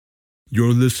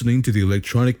You're listening to the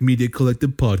Electronic Media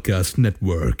Collective Podcast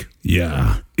Network.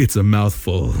 Yeah, it's a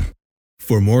mouthful.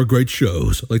 For more great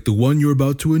shows like the one you're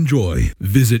about to enjoy,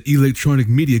 visit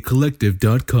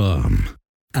electronicmediacollective.com.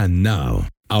 And now,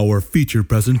 our feature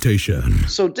presentation.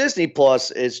 So Disney Plus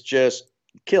is just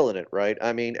killing it, right?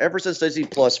 I mean, ever since Disney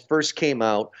Plus first came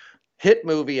out, hit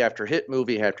movie after hit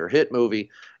movie after hit movie,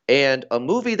 and a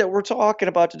movie that we're talking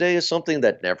about today is something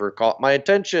that never caught my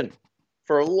attention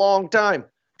for a long time.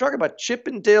 We're talking about Chip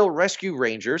 'n Dale Rescue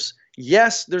Rangers.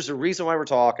 Yes, there's a reason why we're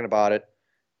talking about it.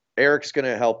 Eric's going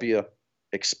to help you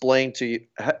explain to you.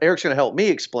 Eric's going to help me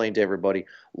explain to everybody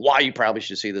why you probably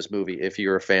should see this movie if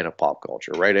you're a fan of pop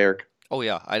culture, right, Eric? Oh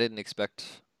yeah, I didn't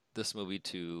expect this movie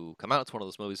to come out. It's one of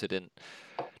those movies I didn't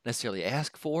necessarily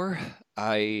ask for.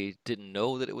 I didn't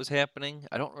know that it was happening.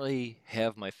 I don't really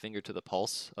have my finger to the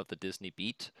pulse of the Disney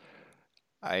beat.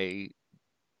 I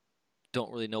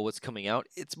don't really know what's coming out.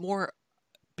 It's more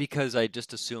because I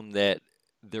just assume that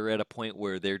they're at a point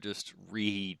where they're just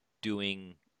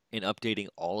redoing and updating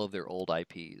all of their old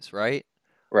IPs, right?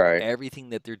 Right.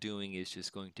 Everything that they're doing is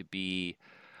just going to be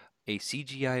a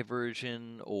CGI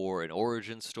version or an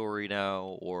origin story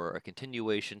now or a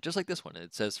continuation, just like this one.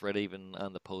 It says right even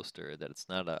on the poster that it's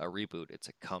not a reboot, it's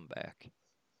a comeback.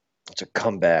 It's a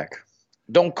comeback.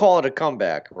 Don't call it a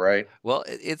comeback, right? Well,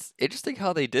 it's interesting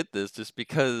how they did this, just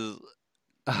because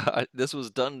this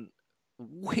was done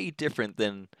way different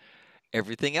than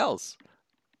everything else.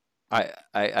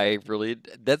 I really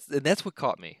that's what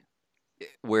caught me,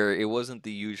 where it wasn't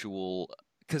the usual.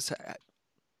 Because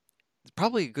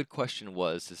probably a good question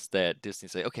is that Disney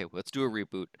say, okay, let's do a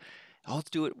reboot. Oh,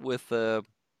 let's do it with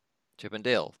Chip 'n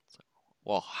Dale.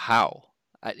 Well, how?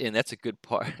 And that's a good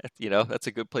part. That's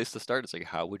a good place to start. It's like,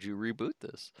 how would you reboot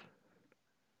this?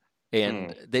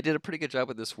 And they did a pretty good job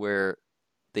with this, where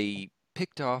they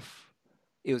picked off.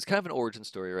 It was kind of an origin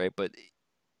story, right? But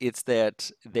it's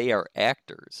that they are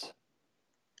actors,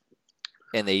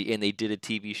 and they did a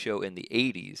TV show in the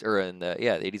 '80s or in the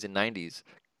 '80s and '90s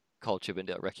called Chip 'n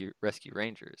Dale Rescue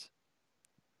Rangers.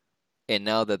 And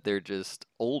now that they're just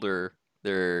older,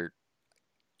 they're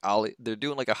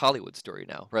doing like a Hollywood story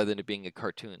now rather than it being a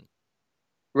cartoon.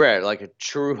 Right, like a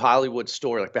true Hollywood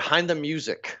story, like behind the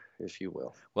music, if you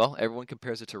will. Well, everyone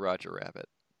compares it to Roger Rabbit.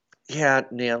 Yeah,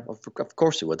 of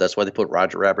course you would. That's why they put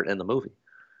Roger Rabbit in the movie.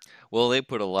 Well, they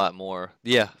put a lot more.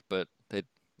 Yeah, but a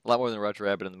lot more than Roger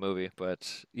Rabbit in the movie.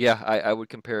 But yeah, I would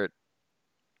compare it,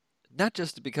 not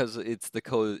just because it's the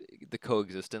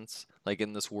coexistence. Like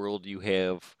in this world, you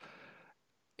have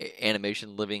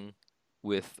animation living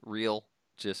with real,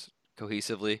 just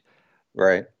cohesively.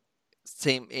 Right.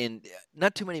 Same in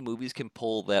not too many movies can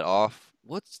pull that off.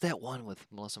 What's that one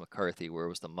with Melissa McCarthy where it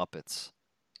was the Muppets?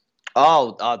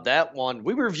 Oh, that one.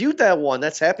 We reviewed that one.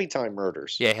 That's Happy Time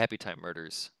Murders. Yeah, Happy Time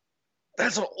Murders.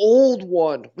 That's an old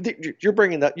one. You're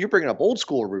bringing up old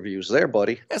school reviews there,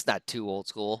 buddy. That's not too old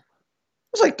school.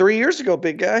 It was like 3 years ago,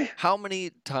 big guy. How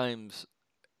many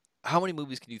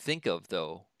movies can you think of,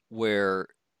 though, where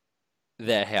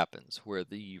that happens, where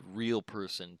the real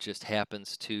person just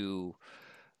happens to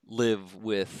live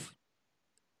with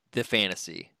the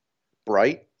fantasy?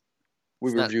 Bright.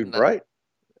 We reviewed Bright.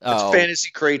 It's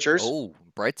fantasy creatures. Oh,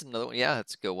 Bright's another one. Yeah,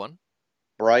 that's a good one.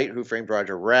 Bright, Who Framed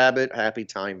Roger Rabbit, Happy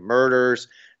Time Murders,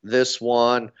 this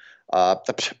one,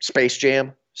 Space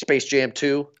Jam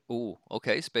 2. Ooh,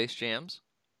 okay, Space Jams.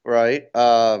 Right.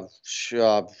 The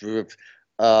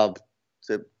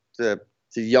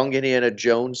Young Indiana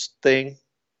Jones thing.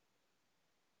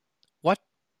 What?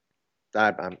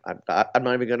 I'm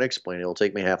not even going to explain it. It'll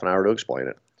take me half an hour to explain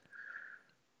it.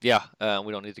 Yeah,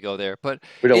 we don't need to go there, but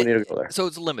we don't need to go there. So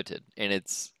it's limited, and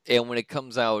when it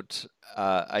comes out,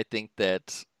 I think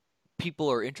that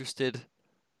people are interested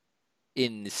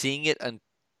in seeing it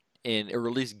or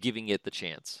at least giving it the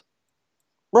chance.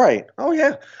 Right. Oh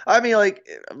yeah. I mean, like,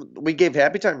 we gave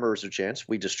Happy Time Murders a chance.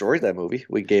 We destroyed that movie.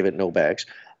 We gave it no bags.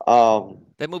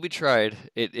 That movie tried.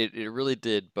 It really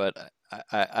did, but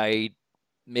I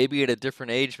maybe at a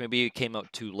different age, maybe it came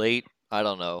out too late. I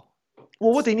don't know.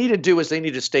 Well, what they need to do is they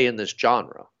need to stay in this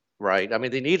genre, right? I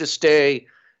mean, they need to stay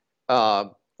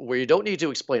where you don't need to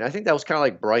explain. I think that was kind of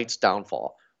like Bright's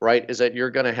downfall, right? Is that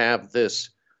you're going to have this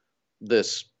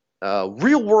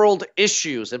real world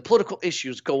issues and political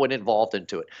issues going involved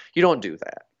into it. You don't do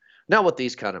that. Not with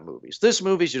these kind of movies. This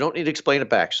movies, you don't need to explain a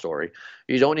backstory.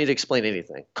 You don't need to explain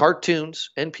anything. Cartoons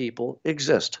and people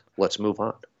exist. Let's move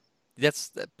on.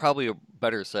 That's probably a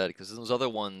better said, because those other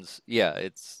ones, yeah,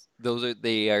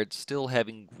 they are still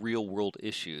having real world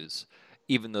issues,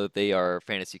 even though they are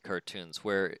fantasy cartoons.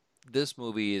 Where this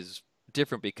movie is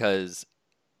different because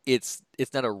it's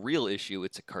not a real issue;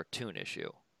 it's a cartoon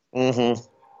issue. Mm-hmm.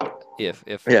 if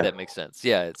Yeah. that makes sense.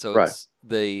 Yeah, so Right.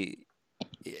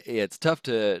 it's tough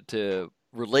to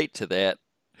relate to that.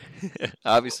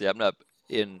 Obviously, I'm not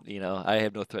I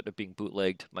have no threat of being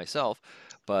bootlegged myself,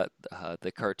 but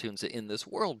the cartoons in this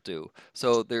world do.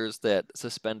 So there's that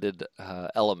suspended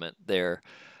element there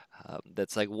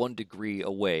that's like 1 degree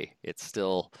away. It's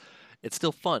still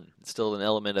fun. It's still an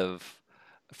element of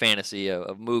fantasy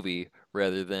of movie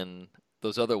rather than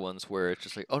those other ones where it's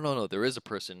just like, oh no, there is a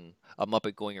person, a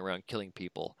Muppet going around killing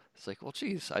people. It's like, well,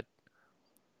 geez, I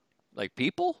like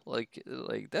people, like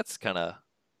that's kind of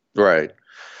Right.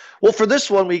 Well, for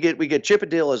this one, we get Chip and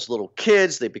Dale as little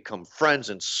kids. They become friends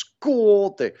in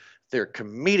school. They're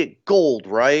comedic gold,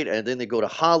 right? And then they go to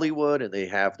Hollywood and they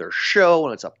have their show,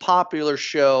 and it's a popular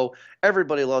show.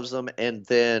 Everybody loves them. And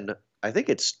then I think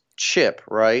it's Chip,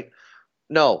 right?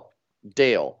 No,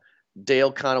 Dale.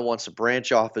 Dale kind of wants to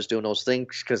branch off as doing those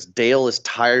things because Dale is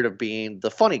tired of being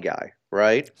the funny guy,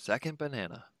 right? second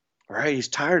banana. Right, he's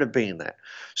tired of being that.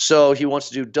 So he wants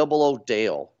to do Double O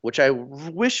Dale, which I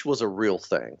wish was a real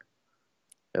thing.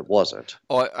 It wasn't.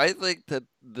 Oh, I think that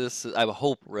I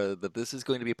hope rather that this is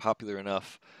going to be popular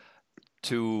enough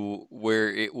to where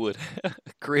it would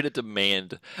create a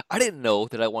demand. I didn't know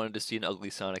that I wanted to see an Ugly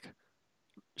Sonic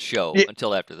show Yeah,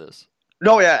 until after this.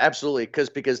 no, yeah, absolutely.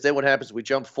 Because then what happens? We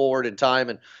jump forward in time,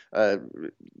 and uh,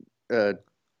 uh,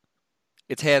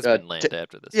 It's has uh, been land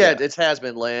after this, yeah, yeah. it's has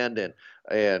been land,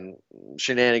 and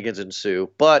shenanigans ensue.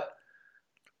 But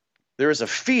there is a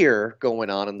fear going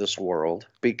on in this world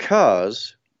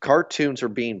because cartoons are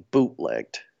being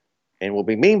bootlegged, and what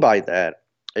we mean by that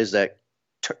is that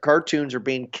cartoons are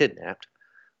being kidnapped.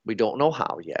 We don't know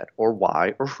how yet, or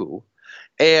why, or who,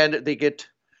 and they get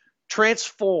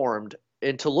transformed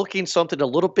into looking something a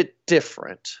little bit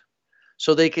different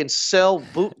so they can sell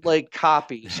bootleg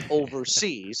copies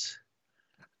overseas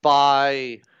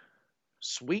by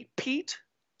Sweet Pete.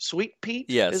 Sweet Pete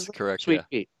is Yes, that? correct, Sweet yeah.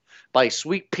 Pete. By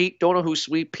Sweet Pete. Don't know who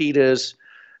Sweet Pete is.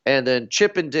 And then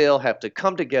Chip and Dale have to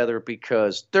come together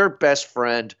because their best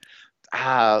friend,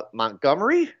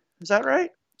 Montgomery, is that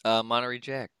right? Monterey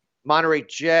Jack. Monterey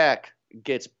Jack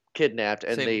gets kidnapped,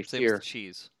 and they Same as the fear,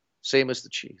 cheese. same as the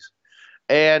cheese,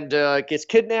 and gets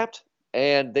kidnapped,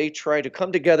 and they try to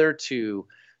come together to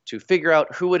figure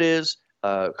out who it is,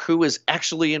 who is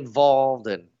actually involved,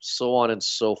 and so on and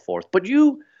so forth. But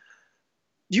you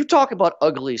talk about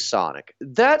Ugly Sonic.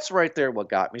 That's right there what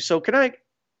got me. So can I?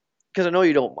 Because I know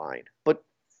you don't mind, but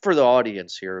for the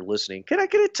audience here listening, can I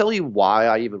tell you why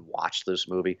I even watched this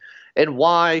movie and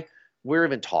why we're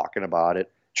even talking about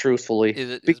it? Truthfully, Is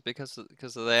it because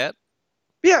of that?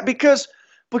 yeah, because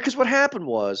what happened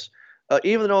was,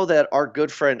 even though that our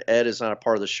good friend Ed is not a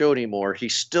part of the show anymore,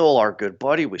 he's still our good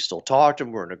buddy. We still talk to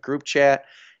him. We're in a group chat,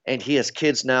 and he has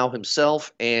kids now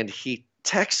himself, and he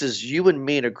texts you and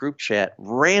me in a group chat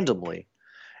randomly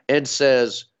and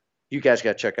says, "You guys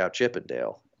got to check out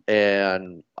Chippendale."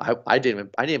 And I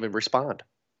didn't even respond.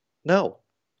 No.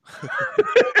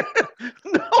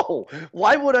 No.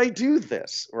 Why would I do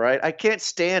this? Right? I can't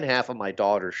stand half of my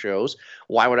daughter's shows.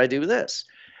 Why would I do this?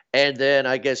 And then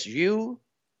I guess you,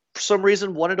 for some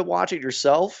reason, wanted to watch it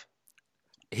yourself.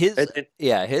 His And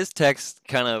yeah, his text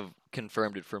kind of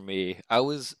confirmed it for me. I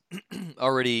was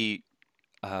already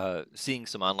seeing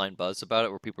some online buzz about it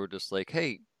where people were just like,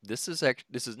 "Hey, this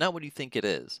is not what you think it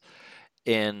is,"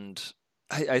 and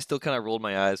I still kind of rolled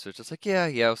my eyes. So it's just like,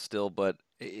 yeah, still, but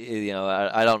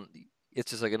I don't.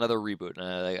 It's just like another reboot, and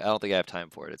I don't think I have time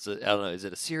for it. I don't know. Is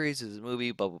it a series? Is it a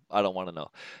movie? But I don't want to know.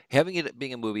 Having it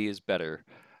being a movie is better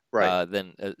right,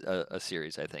 than a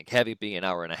series. I think having it being an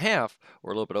hour and a half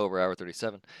or a little bit over hour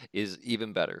 37 is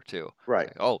even better too. right,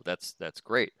 Like, oh, that's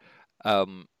great.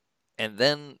 Um, and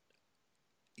then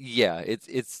yeah,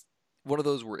 it's one of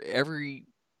those where every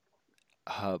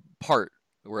part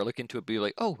where I look into it, be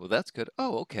like, oh, well, that's good.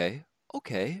 Oh, okay.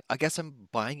 I guess I'm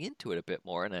buying into it a bit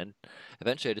more, and then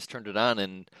eventually I just turned it on,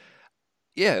 and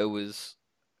yeah, it was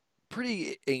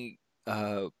pretty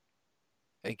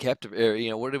captive.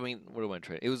 What do I mean? What do I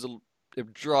try?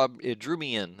 It drew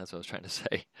me in. That's what I was trying to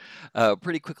say.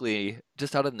 Pretty quickly,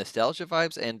 just out of nostalgia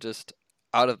vibes and just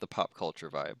out of the pop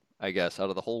culture vibe, I guess. Out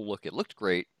of the whole look, it looked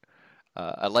great.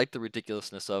 I like the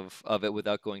ridiculousness of it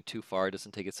without going too far. It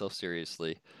doesn't take itself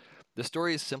seriously. The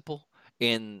story is simple,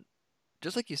 and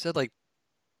just like you said, like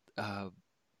uh,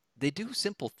 they do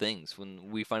simple things when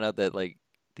we find out that like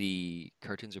the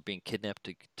cartoons are being kidnapped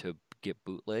to get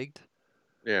bootlegged.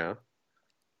 yeah,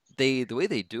 The way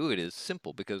they do it is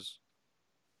simple because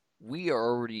we're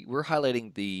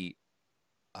highlighting the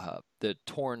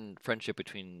torn friendship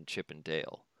between Chip and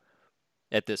Dale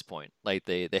at this point. Like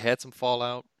they had some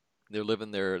fallout. They're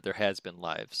living their has-been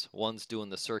lives. One's doing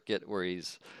the circuit where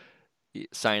he's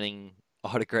signing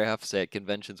autographs at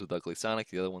conventions with Ugly Sonic.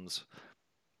 The other one's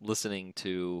listening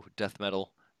to death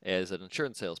metal as an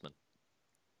insurance salesman.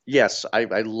 Yes, I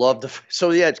love the. So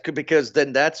yeah, it's good because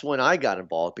then that's when I got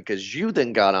involved because you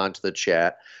then got onto the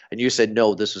chat and you said,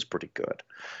 no, this is pretty good.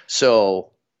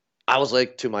 So I was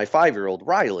like to my 5-year-old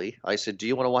Riley, I said, do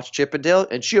you want to watch Chip and Dale?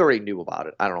 And she already knew about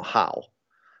it. I don't know how.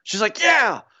 She's like,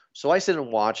 yeah. So I sit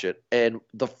and watch it. And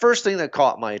the first thing that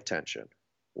caught my attention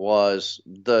was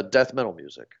the death metal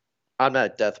music. I'm not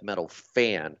a death metal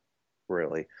fan,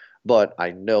 really, but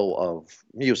I know of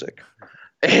music.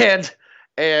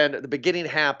 And the beginning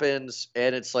happens,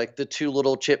 and it's like the two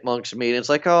little chipmunks meet. And it's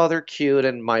like, oh, they're cute.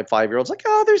 And my 5-year-old's like,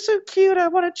 oh, they're so cute. I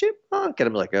want a chipmunk. And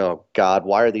I'm like, oh, God,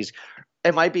 why are these?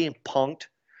 Am I being punked?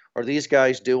 Are these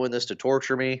guys doing this to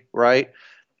torture me? Right.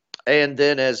 And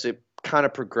then as it kind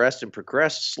of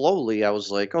progressed slowly, I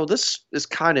was like, oh, this is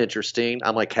kind of interesting.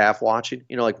 I'm like half watching,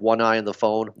 like one eye on the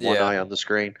phone, one eye on the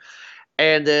screen.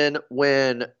 And then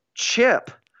when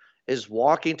Chip is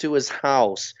walking to his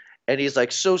house, and he's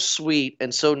like so sweet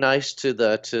and so nice to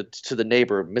the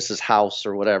neighbor, Mrs. House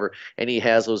or whatever, and he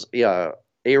has those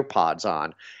AirPods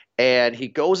on, and he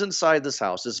goes inside this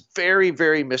house, this very,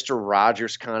 very Mr.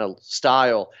 Rogers kind of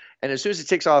style, and as soon as he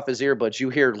takes off his earbuds, you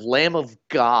hear Lamb of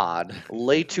God,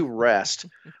 Lay to Rest,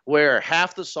 where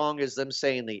half the song is them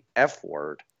saying the F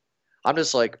word. I'm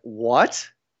just like, what?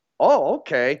 Oh,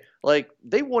 okay. Like,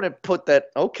 they wouldn't put that,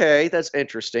 okay, that's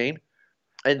interesting.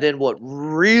 And then what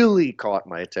really caught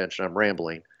my attention, I'm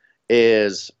rambling,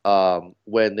 is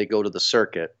when they go to the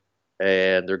circuit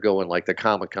and they're going like the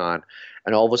Comic-Con,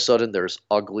 and all of a sudden there's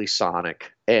Ugly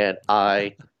Sonic, and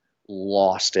I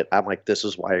lost it. I'm like, this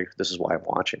is why I'm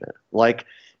watching it. Like,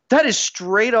 that is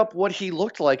straight up what he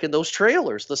looked like in those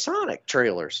trailers, the Sonic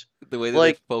trailers. The way that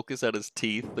they focus on his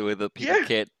teeth, the way that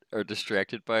people are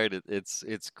distracted by it,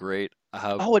 it's great.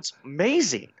 Oh, it's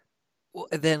amazing. Well,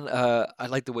 and then I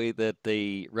like the way that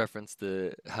they reference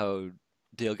how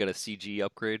Dale got a CG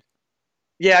upgrade.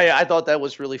 Yeah, I thought that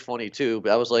was really funny too.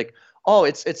 But I was like, oh,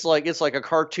 it's like a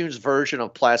cartoon's version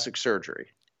of plastic surgery.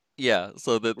 Yeah,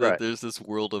 so that there's this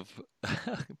world of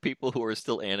people who are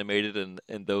still animated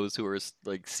and those who are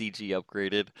like CG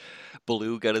upgraded.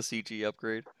 Baloo got a CG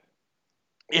upgrade.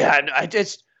 Yeah,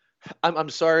 I'm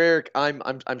sorry, Eric.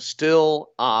 I'm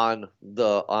still on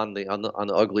the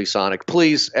Ugly Sonic.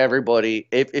 Please, everybody,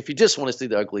 if you just want to see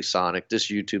the Ugly Sonic,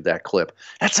 just YouTube that clip.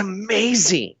 That's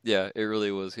amazing. Yeah, it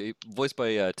really was. Voiced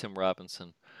by Tim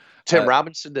Robinson. Tim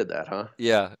Robinson did that, huh?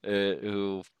 Yeah,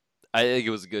 who I think it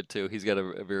was good too. He's got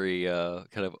a very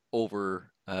kind of over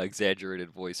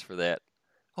exaggerated voice for that.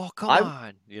 Oh, come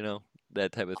on,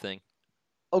 that type of thing.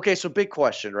 Okay, so big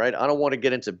question, right? I don't want to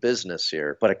get into business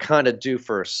here, but I kind of do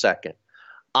for a second.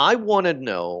 I want to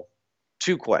know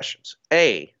 2 questions.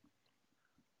 A,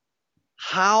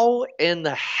 how in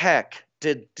the heck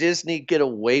did Disney get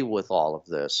away with all of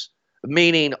this?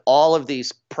 Meaning all of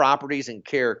these properties and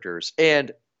characters.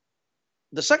 And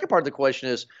the second part of the question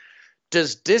is,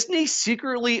 does Disney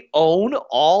secretly own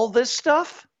all this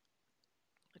stuff?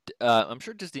 I'm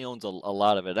sure Disney owns a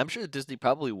lot of it. I'm sure Disney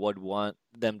probably would want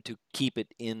them to keep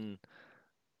it in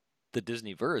the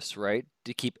Disneyverse, right?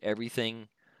 To keep everything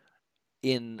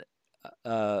in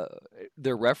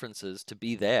their references to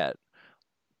be that.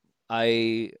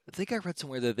 I think I read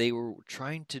somewhere that they were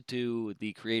trying to do,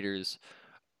 the creators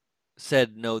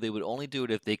said no, they would only do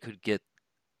it if they could get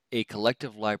a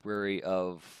collective library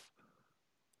of.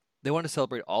 They want to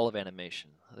celebrate all of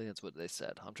animation. I think that's what they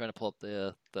said. I'm trying to pull up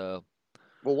the.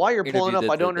 Well, while you're pulling up,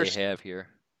 I don't understand.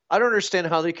 I don't understand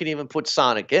how they can even put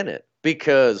Sonic in it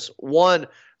because one,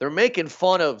 they're making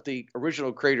fun of the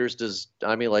original creators.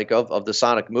 Of the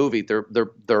Sonic movie,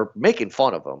 they're making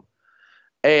fun of them,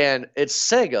 and it's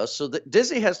Sega, so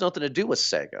Disney has nothing to do with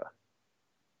Sega.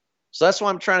 So that's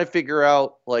why I'm trying to figure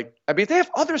out. They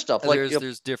have other stuff.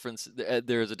 There's difference.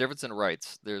 There's a difference in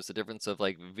rights. There's a difference of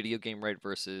like video game right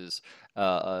versus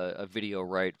a video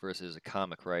right versus a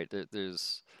comic right.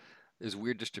 There's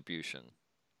weird distribution.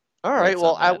 All right.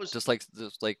 Well, I was just like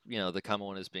the common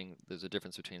one is there's a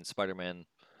difference between Spider-Man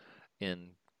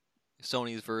in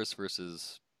Sony's verse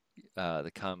versus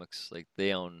the comics. Like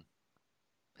they own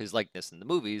his likeness in the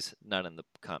movies, not in the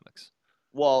comics.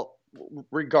 Well,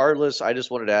 regardless, I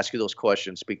just wanted to ask you those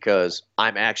questions because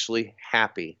I'm actually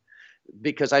happy.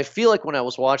 Because I feel like when I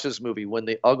was watching this movie, when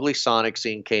the Ugly Sonic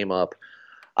scene came up,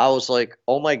 I was like,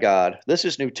 oh my God, this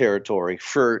is new territory.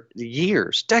 For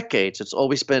years, decades, it's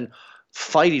always been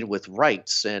fighting with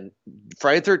rights. And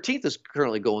Friday the 13th is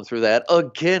currently going through that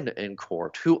again in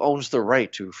court. Who owns the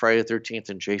right to Friday the 13th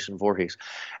and Jason Voorhees?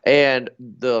 And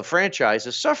the franchise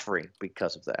is suffering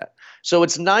because of that. So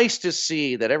it's nice to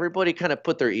see that everybody kind of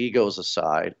put their egos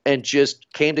aside and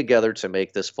just came together to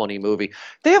make this funny movie.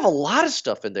 They have a lot of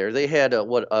stuff in there. They had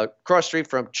cross street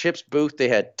from Chip's booth. They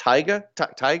had Tigers.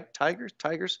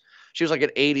 She was like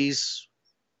an 80s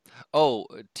Oh,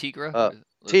 Tigra? uh,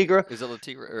 Tigra. Is it La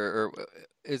Tigra? Or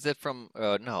is it from,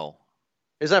 no.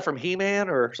 Is that from He-Man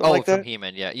or something Oh, like from that?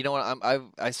 He-Man, yeah. You know what?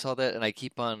 I saw that and I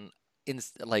keep on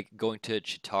like going to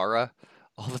Chitara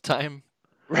all the time.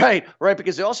 Right, right.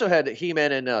 Because they also had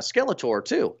He-Man and Skeletor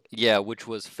too. Yeah, which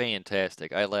was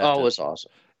fantastic. I laughed Oh, it at, was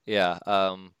awesome. yeah.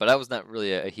 But I was not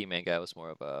really a He-Man guy. I was more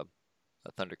of a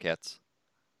Thundercats.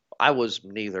 I was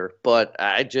neither, but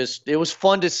it was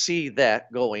fun to see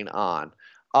that going on.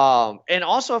 And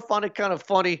also I found it kind of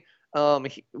funny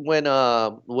when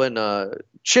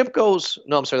Chip goes.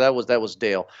 No, I'm sorry, that was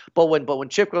Dale. But when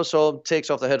Chip goes home, takes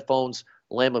off the headphones,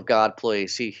 Lamb of God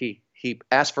plays. He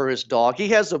asks for his dog. He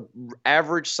has a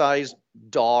average sized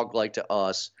dog like to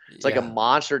us. It's like a Yeah.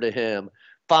 monster to him.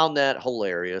 Found that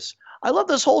hilarious. I love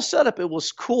this whole setup. It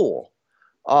was cool.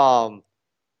 Um,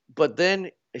 but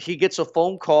then he gets a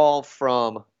phone call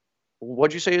from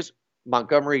what'd you say is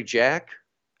Montgomery Jack?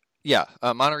 Yeah,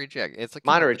 Monterey Jack. It's like, come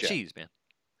on, Monterey the Jack. cheese, man.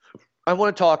 I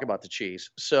want to talk about the cheese.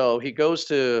 So he goes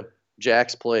to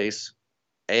Jack's place,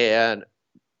 and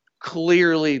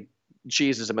clearly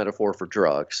cheese is a metaphor for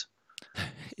drugs.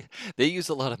 They use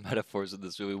a lot of metaphors in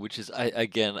this movie, which is,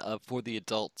 again, for the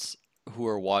adults who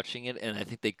are watching it, and I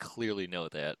think they clearly know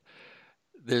that.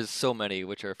 There's so many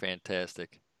which are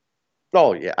fantastic.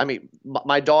 Oh yeah, I mean,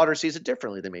 my daughter sees it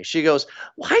differently than me. She goes,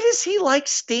 "Why does he like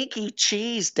stinky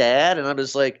cheese, Dad?" And I'm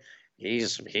just like,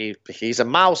 "He's a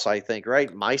mouse, I think,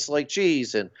 right? Mice like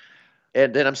cheese." And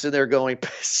then I'm sitting there going,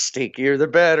 "Stinkier the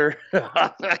better."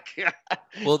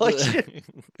 Well, Like,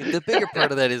 the bigger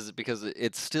part of that is because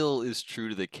it still is true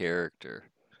to the character,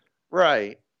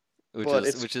 right, which but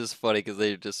is which is funny because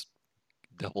they just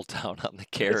double down on the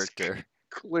it's character.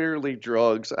 clearly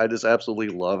drugs. I just absolutely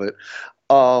love it.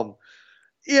 Um,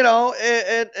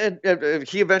 and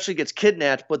he eventually gets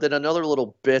kidnapped. But then another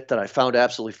little bit that I found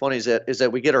absolutely funny is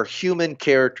that we get our human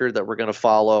character that we're going to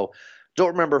follow.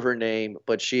 Don't remember her name,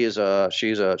 but she's a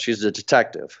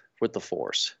detective with the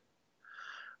Force.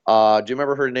 Do you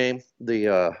remember her name? The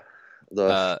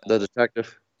Uh, the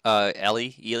detective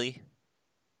Ely?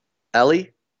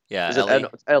 Ellie. Yeah, Is it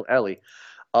Ellie. Ellie?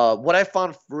 What I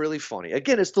found really funny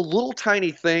again, it's the little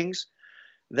tiny things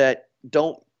that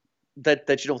don't that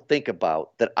you don't think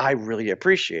about that I really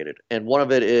appreciated. And one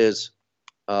of it is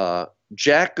uh,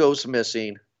 Jack goes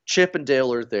missing. Chip and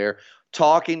Dale are there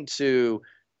talking to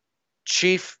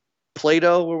Chief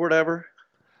Plato or whatever.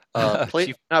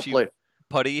 Chief Not Chief Plato.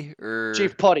 Putty or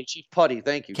Chief Putty. Chief Putty.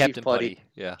 Thank you, Chief Captain Putty. Putty.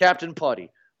 Yeah. Captain Putty.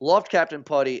 Loved Captain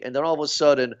Putty. And then all of a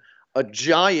sudden, a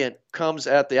giant comes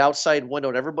at the outside window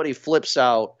and everybody flips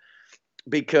out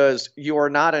because you are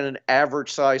not in an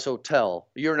average size hotel.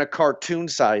 You're in a cartoon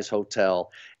size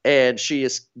hotel. And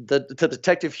the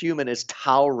detective human is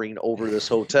towering over this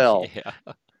hotel. Yeah.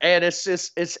 And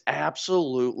it's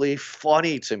absolutely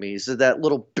funny to me. So that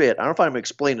little bit. I don't know if I'm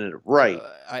explaining it right.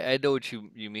 I know what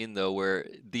you mean though, where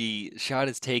the shot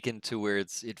is taken to where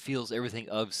it feels everything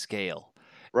of scale,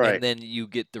 and Right. then you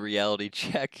get the reality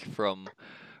check from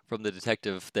the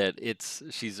detective that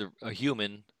she's a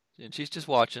human and she's just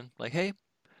watching, like, hey, Hey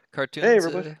cartoons,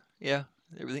 everybody. yeah,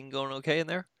 everything going okay in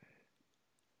there?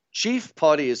 Chief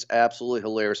Putty is absolutely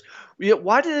hilarious. Yeah,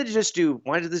 why did this do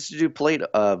play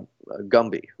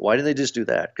Gumby? Why didn't they just do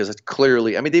that? Because it's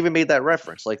clearly, I mean, they even made that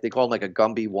reference. Like they call him like a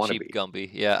Gumby Cheap wannabe. Gumby,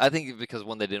 yeah. I think because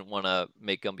one, they didn't want to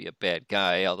make Gumby a bad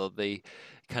guy, although they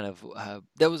kind of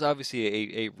that was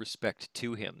obviously a respect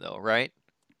to him, though, right?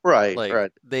 Right, Like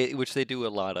right. which they do a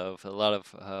lot of,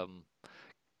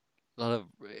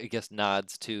 I guess,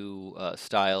 nods to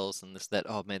styles and this that.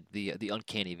 Oh man, the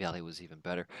Uncanny Valley was even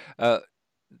better. Uh,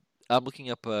 I'm looking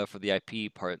up for the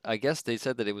IP part. I guess they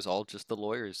said that it was all just the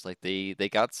lawyers. Like they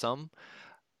got some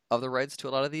of the rights to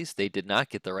a lot of these. They did not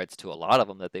get the rights to a lot of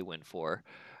them that they went for.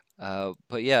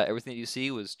 But yeah, everything you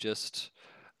see was just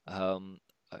um,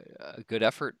 a good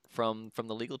effort from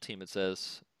the legal team. It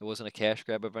says it wasn't a cash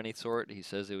grab of any sort. He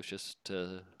says it was just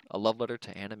a love letter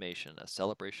to animation, a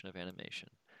celebration of animation.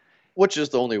 Which is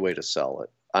the only way to sell it.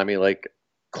 I mean, like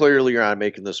clearly you're not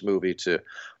making this movie to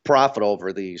profit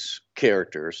over these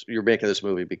characters. You're making this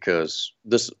movie because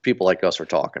this people like us are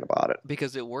talking about it.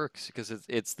 Because it works, because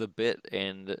it's the bit,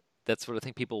 and that's what I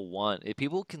think people want. If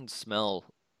people can smell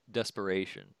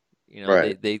desperation,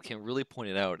 Right. They can really point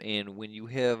it out. And when you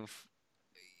have,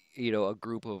 a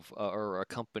group of or a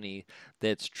company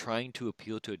that's trying to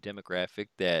appeal to a demographic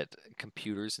that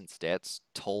computers and stats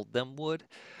told them would,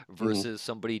 Mhm. versus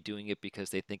somebody doing it because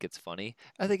they think it's funny,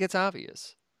 I think it's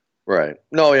obvious. Right.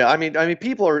 No, yeah. I mean,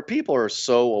 people are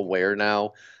so aware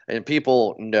now, and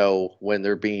people know when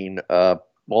they're being,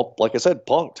 well, like I said,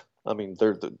 punked. I mean,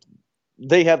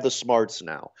 they have the smarts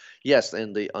now. Yes,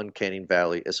 and the uncanny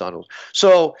valley is on.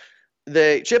 So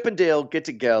they Chip and Dale get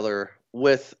together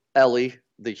with Ellie,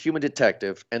 the human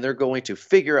detective, and they're going to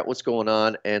figure out what's going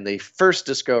on. And they first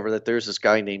discover that there's this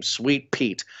guy named Sweet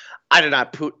Pete. I did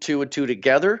not put two and two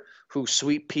together who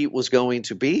Sweet Pete was going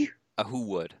to be. Who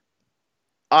would?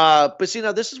 But see,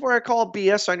 now this is where I call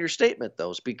BS on your statement,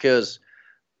 though, is because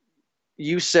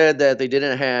you said that they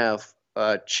didn't have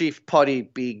Chief Putty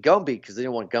be Gumby because they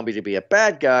didn't want Gumby to be a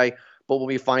bad guy. But when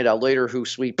we find out later who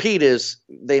Sweet Pete is,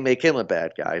 they make him a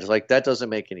bad guy. It's like that doesn't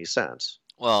make any sense.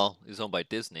 Well, he's owned by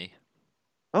Disney.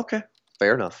 Okay,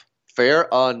 fair enough. Fair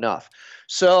enough.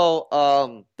 So,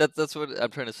 That's what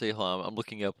I'm trying to say. Hold on, I'm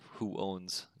looking up who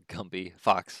owns Gumby.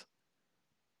 Fox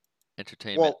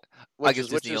Entertainment. well, I which guess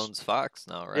is which Disney is owns Fox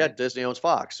now, yeah, right? Disney owns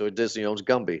Fox, so Disney owns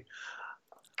Gumby.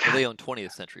 Well, God, they own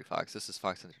 20th Century Fox. This is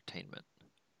Fox Entertainment.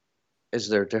 is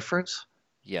there a difference?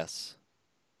 Yes.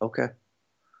 Okay,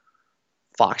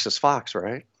 Fox is Fox,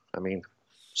 right? I mean,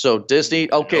 so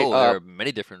Disney. Okay, No, there are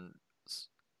many different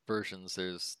versions.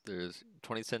 There's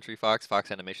 20th Century Fox, Fox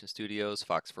Animation Studios,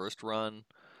 Fox First Run,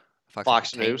 Fox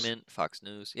Fox News. Entertainment, Fox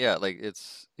News. Yeah, like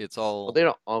it's Well, all. they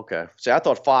don't. Okay. See, I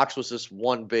thought Fox was this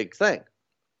one big thing.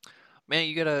 Man,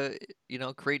 you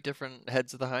gotta create different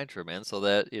heads of the Hydra, man, so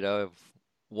that if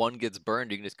one gets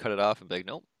burned, you can just cut it off and be like,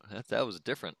 nope, that was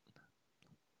different.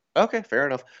 Okay, fair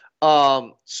enough.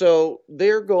 So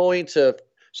they're going to.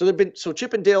 So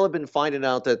Chip and Dale have been finding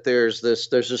out that there's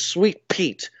a Sweet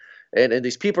Pete, and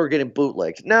these people are getting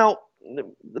bootlegged. Now,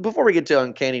 before we get to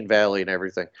Uncanny Valley and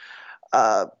everything,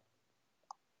 uh,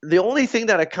 the only thing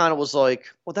that I kind of was like,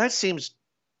 well, that seems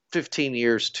 15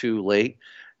 years too late.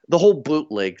 The whole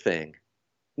bootleg thing.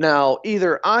 Now,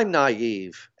 either I'm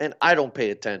naive and I don't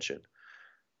pay attention,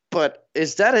 but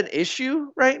is that an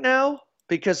issue right now?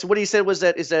 Because what he said was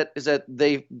that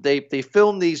they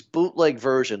film these bootleg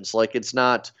versions like it's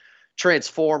not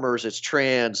Transformers, it's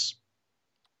Trans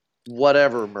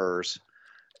whatever MERS,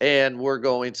 and we're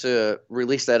going to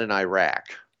release that in Iraq.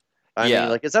 I mean, Yeah,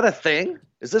 like, is that a thing?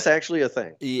 Is this actually a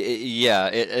thing? yeah.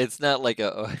 It's not like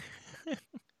a.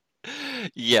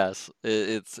 Yes,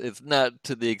 it's not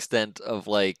to the extent of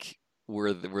like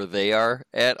where they are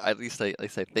at. At least I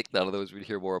think none of those we'd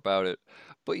hear more about it.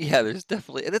 But yeah, there's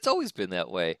definitely, and it's always been that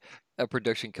way.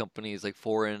 Production companies, like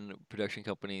foreign production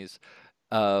companies,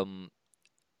 um,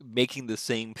 making the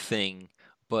same thing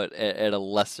but at a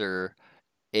lesser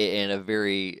and a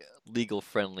very legal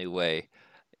friendly way.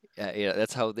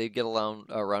 That's how they get around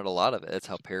a lot of it. That's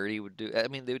how parody would do. I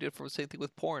mean, they would do the same thing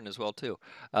with porn as well too.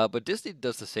 But Disney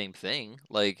does the same thing.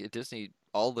 Like Disney,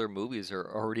 all their movies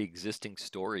are already existing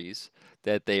stories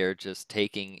that they are just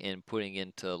taking and putting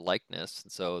into likeness.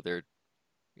 And so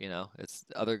it's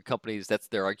other companies. That's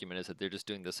their argument, is that they're just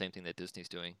doing the same thing that Disney's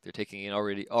doing. They're taking an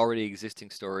already existing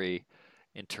story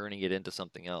and turning it into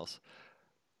something else.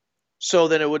 So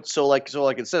then it would so like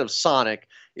instead of Sonic,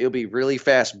 it would be really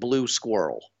fast blue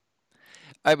squirrel.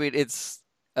 I mean, it's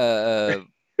uh,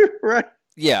 Right.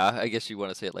 yeah. I guess you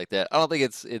want to say it like that. I don't think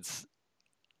it's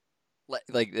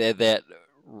like that.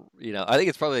 I think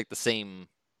it's probably like the same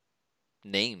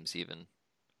names even.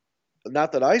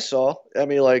 Not that I saw. I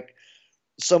mean, like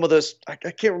some of this, I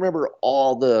can't remember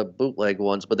all the bootleg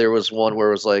ones, but there was one where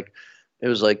it was like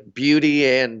Beauty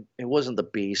and it wasn't the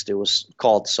Beast. It was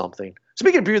called something.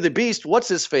 Speaking of Beauty and the Beast, what's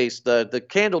his face? The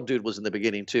candle dude was in the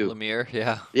beginning too. Lemire,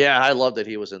 yeah. Yeah, I love that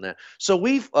he was in that. So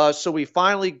we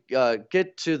finally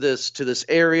get to this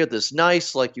area, this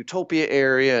nice like utopia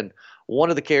area, and one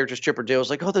of the characters, Chipper Dale,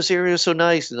 was like, "Oh, this area is so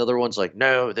nice," and the other one's like,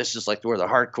 "No, this is like where the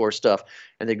hardcore stuff."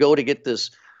 And they go to get this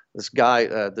guy,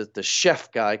 the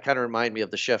chef guy, kind of remind me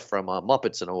of the chef from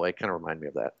Muppets in a way, kind of remind me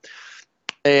of that.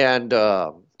 And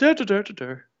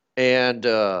and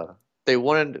they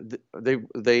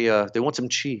want some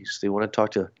cheese. They want to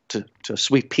talk to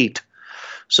Sweet Pete.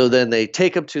 So then they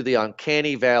take him to the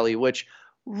Uncanny Valley, which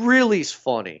really is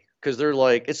funny because they're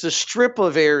like, it's a strip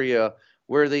of area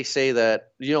where they say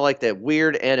that, like that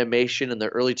weird animation in the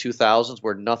early 2000s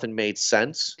where nothing made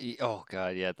sense. Oh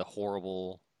God, yeah, the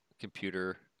horrible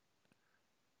computer.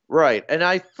 Right. And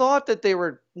I thought that they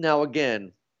were, now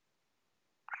again,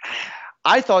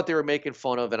 I thought they were making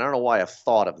fun of, and I don't know why I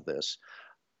thought of this.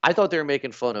 I thought they were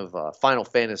making fun of Final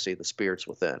Fantasy: The Spirits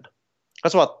Within.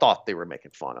 That's what I thought they were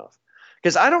making fun of.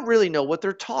 Because I don't really know what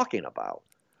they're talking about.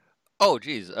 Oh,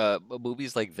 geez,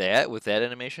 movies like that with that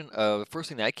animation. First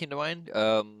thing that came to mind,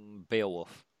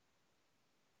 Beowulf.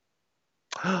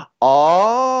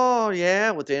 Oh,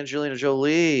 yeah, with Angelina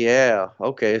Jolie. Yeah.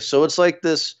 Okay. So it's like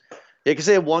this. Yeah, because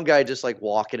they have one guy just like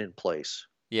walking in place,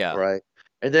 Yeah, right?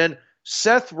 And then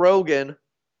Seth Rogen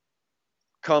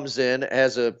comes in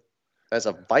as a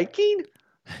Viking,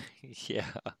 yeah.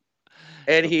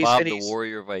 and The he's Bob and the he's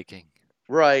Warrior Viking.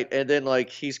 right, and then like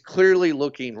he's clearly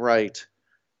looking right,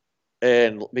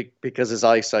 and because his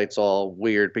eyesight's all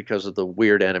weird because of the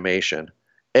weird animation,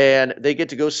 and they get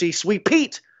to go see Sweet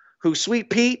Pete, who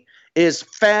Sweet Pete is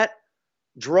fat,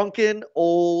 drunken,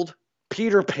 old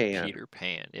Peter Pan. Peter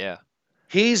Pan. Yeah.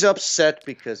 He's upset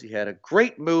because he had a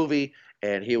great movie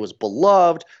and he was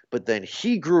beloved, but then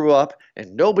he grew up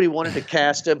and nobody wanted to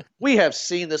cast him. We have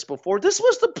seen this before. This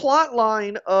was the plot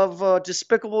line of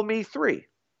Despicable Me 3.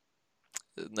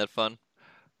 Isn't that fun?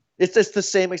 It's just the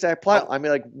same exact plot. Oh, I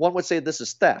mean, like one would say this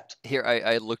is theft. here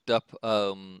I looked up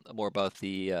more about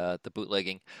the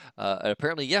bootlegging. And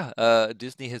apparently, yeah,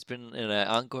 Disney has been in an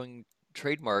ongoing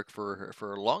trademark for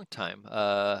a long time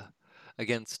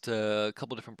against a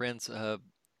couple different brands.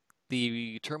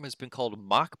 The term has been called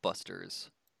mockbusters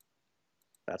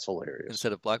That's hilarious.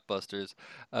 instead of blockbusters.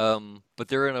 But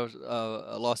they're in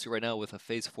a lawsuit right now with a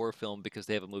Phase 4 film because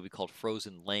they have a movie called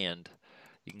Frozen Land.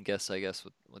 You can guess, I guess,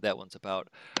 what that one's about.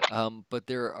 But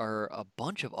there are a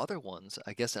bunch of other ones,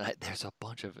 I guess, and there's a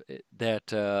bunch of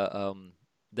that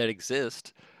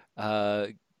exist. Uh,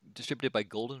 Distributed by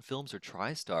Golden Films or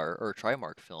TriStar or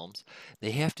Trimark Films,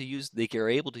 they are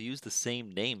able to use the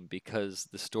same name because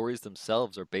the stories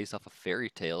themselves are based off of fairy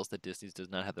tales that Disney does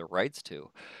not have the rights to.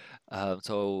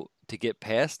 So to get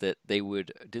past it,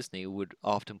 Disney would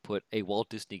often put a Walt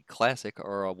Disney classic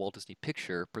or a Walt Disney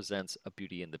Picture presents A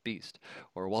Beauty and the Beast,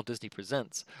 or Walt Disney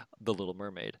presents The Little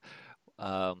Mermaid,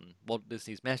 Walt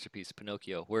Disney's masterpiece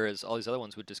Pinocchio, whereas all these other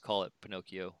ones would just call it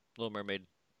Pinocchio, Little Mermaid,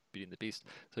 Beauty and the Beast.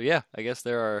 So yeah, I guess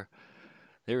there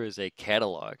is a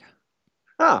catalog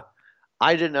Huh.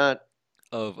 I did not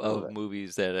know of that.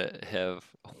 movies that have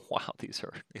wow, these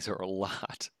are a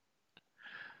lot.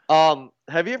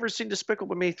 Have you ever seen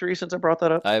Despicable Me 3 since I brought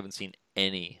that up? I haven't seen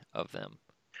any of them.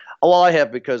 Oh, well, I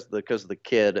have because of the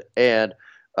kid. And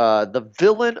the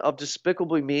villain of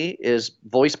Despicable Me is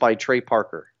voiced by Trey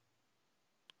Parker.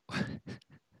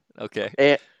 Okay.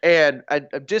 And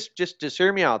just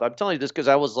hear me out. I'm telling you this because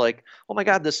I was like, oh my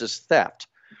God, this is theft.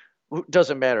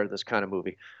 Doesn't matter this kind of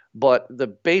movie. But the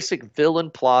basic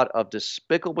villain plot of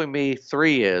Despicable Me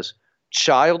 3 is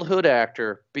childhood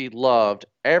actor, beloved,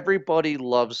 everybody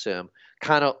loves him,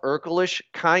 kind of Urkelish,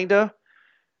 kind of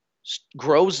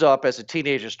grows up as a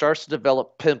teenager, starts to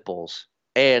develop pimples,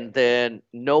 and then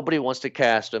nobody wants to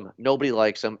cast him. Nobody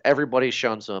likes him. Everybody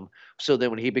shuns him. So then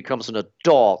when he becomes an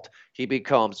adult, he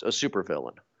becomes a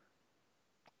supervillain.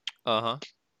 Uh-huh.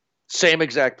 Same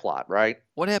exact plot, right?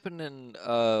 What happened in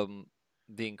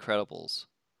The Incredibles?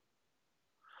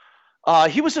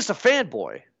 He was just a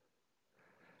fanboy.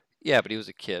 Yeah, but he was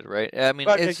a kid, right? I mean,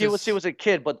 But it's he was a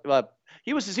kid, but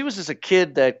he was just a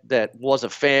kid that was a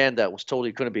fan that was told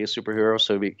he couldn't be a superhero,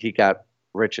 so he got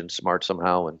rich and smart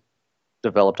somehow and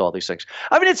developed all these things.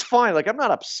 I mean, it's fine. Like I'm not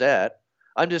upset.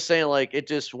 I'm just saying, like it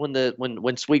just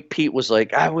when Sweet Pete was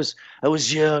like, I was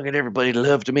young and everybody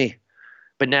loved me,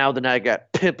 but now then I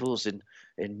got pimples and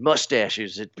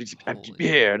mustaches and holy.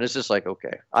 yeah, and it's just like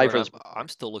okay, Jordan, I'm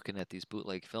still looking at these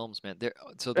bootleg films, man.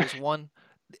 So there's one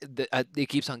that it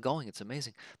keeps on going. It's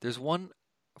amazing. There's one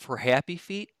for Happy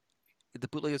Feet. The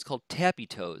bootleg is called Tappy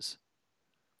Toes.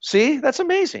 see that's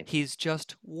amazing. He's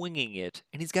just winging it,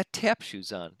 and he's got tap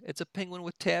shoes on. It's a penguin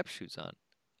with tap shoes on.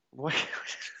 Why?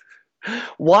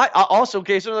 Why? Also,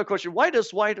 okay, so another question: why does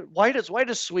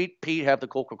Sweet Pete have the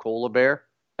Coca-Cola bear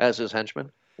as his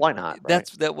henchman? Why not? Right?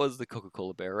 That was the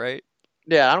Coca-Cola bear, right?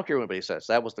 Yeah, I don't care what anybody says.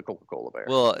 That was the Coca-Cola bear.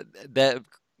 Well, that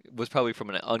was probably from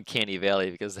an uncanny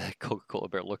valley because that Coca-Cola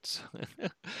bear looked.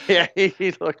 Yeah, he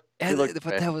looked. He looked but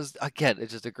bad. that was again,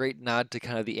 it's just a great nod to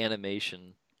kind of the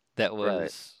animation that Right.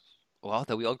 was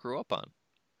that we all grew up on.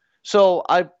 So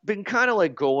I've been kind of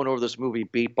like going over this movie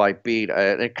beat by beat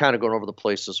and kind of going over the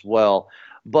place as well.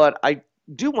 But I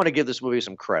do want to give this movie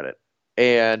some credit.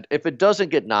 And if it doesn't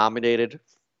get nominated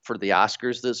for the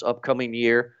Oscars this upcoming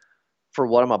year, for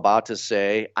what I'm about to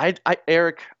say,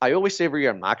 Eric, I always say every year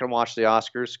I'm not going to watch the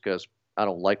Oscars because I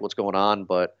don't like what's going on.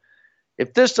 But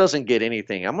if this doesn't get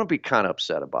anything, I'm going to be kind of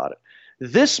upset about it.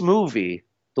 This movie,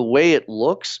 the way it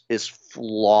looks, is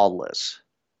flawless.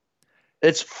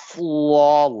 It's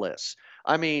flawless.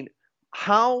 I mean,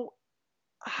 how?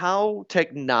 how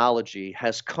technology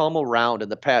has come around in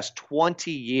the past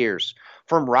 20 years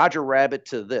from Roger Rabbit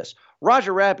to this.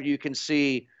 Roger Rabbit, you can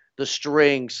see the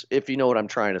strings, if you know what I'm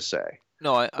trying to say.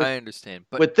 No, With I understand,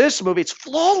 but with this movie, it's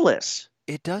flawless.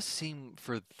 it does seem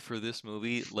for this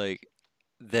movie like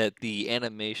that the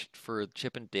animation for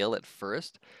Chip and Dale at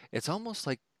first, it's almost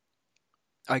like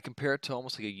I compare it to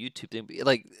almost like a YouTube thing.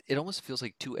 Like it almost feels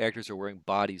like two actors are wearing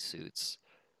bodysuits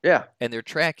Yeah, and they're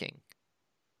tracking.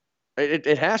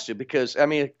 it has to because I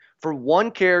mean, for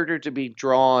one character to be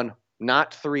drawn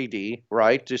not 3D,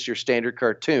 right, just your standard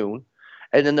cartoon,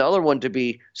 and then the other one to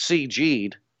be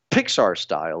CG'd, Pixar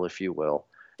style, if you will.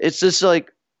 It's just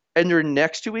like, and they're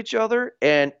next to each other,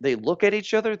 and they look at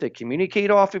each other, they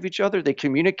communicate off of each other, they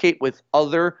communicate with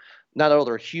other, not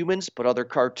other humans, but other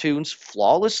cartoons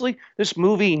flawlessly. This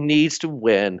movie needs to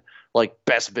win like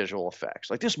best visual effects.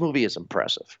 Like this movie is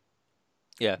impressive.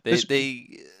 Yeah, This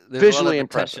there's a lot visually of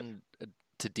impressive. attention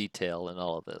to detail in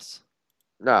all of this.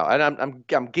 No, and I'm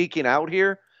geeking out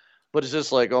here, but it's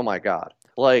just like, oh my god,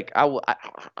 like I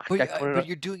But couldn't.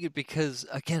 you're doing it because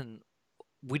again,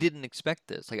 we didn't expect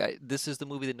this. Like this is the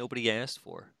movie that nobody asked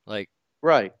for. Like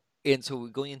Right, and so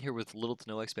going in here with little to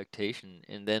no expectation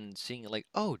and then seeing it like,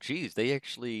 oh geez, they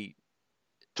actually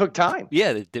took time.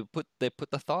 yeah, they put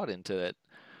the thought into it.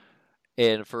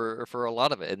 And for a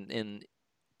lot of it and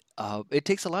it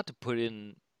takes a lot to put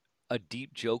in a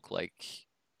deep joke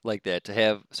like that to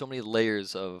have so many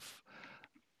layers of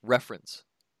reference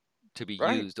to be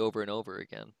Right, used over and over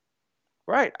again.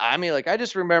 right. I mean, like I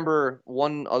just remember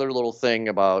one other little thing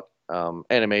about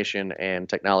animation and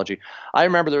technology. I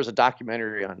remember there was a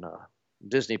documentary on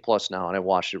Disney Plus now, and I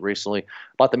watched it recently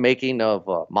about the making of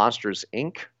Monsters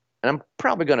Inc. And I'm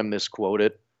probably going to misquote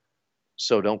it,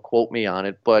 so don't quote me on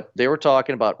it. But they were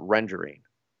talking about rendering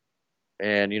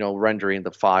and rendering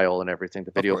the file and everything,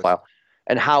 the Of video course. file,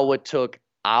 and how it took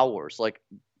hours, like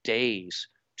days,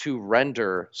 to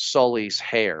render Sully's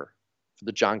hair for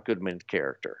the John Goodman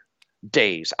character.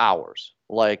 Days, hours,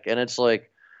 like, and it's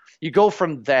like you go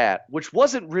from that, which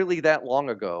wasn't really that long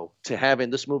ago, to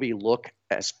having this movie look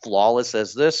as flawless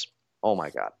as this. Oh my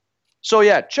god! So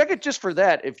yeah, check it just for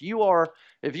that. If you are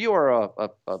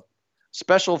a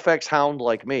special effects hound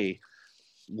like me,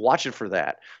 watch it for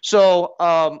that. So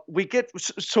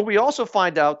we also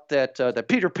find out that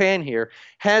Peter Pan here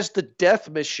has the death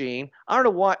machine. I don't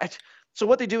know why. So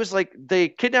what they do is like they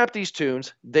kidnap these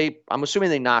tunes. I'm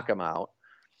assuming they knock them out,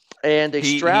 and they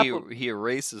He strap he them. he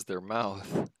erases their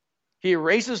mouth. He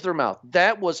erases their mouth.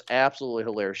 That was absolutely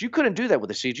hilarious. You couldn't do that with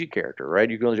a CG character, right?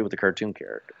 You can only do it with a cartoon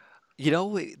character. You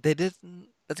know, they didn't.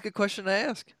 That's a good question to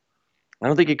ask. I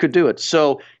don't think he could do it.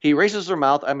 So he erases their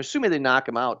mouth. I'm assuming they knock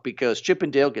him out because Chip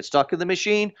and Dale get stuck in the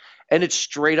machine, and it's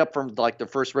straight up from like the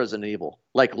first Resident Evil,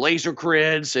 like laser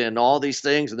grids and all these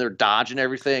things, and they're dodging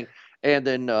everything. And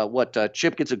then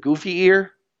Chip gets a goofy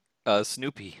ear,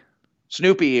 Snoopy.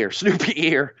 Snoopy ear, Snoopy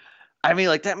ear. I mean,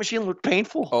 like that machine looked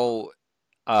painful. Oh,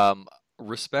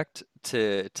 respect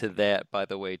to that by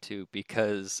the way too,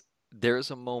 because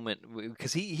there's a moment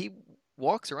because he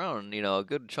walks around, a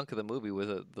good chunk of the movie with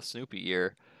the Snoopy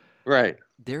ear. Right.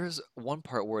 There's one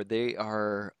part where they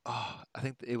are, I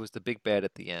think it was the big bad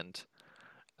at the end,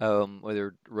 where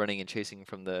they're running and chasing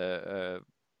from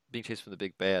being chased from the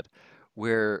big bad,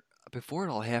 where before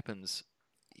it all happens,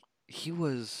 he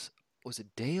was it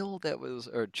Dale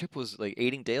or Chip was like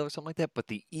aiding Dale or something like that, but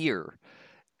the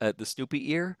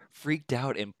Snoopy ear freaked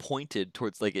out and pointed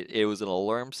towards like it was an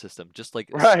alarm system, just like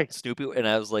Right. Snoopy, and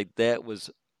I was like, that was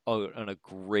on a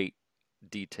great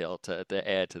detail to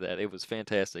add to that. It was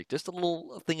fantastic. Just a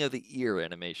little thing of the ear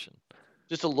animation.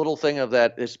 Just a little thing of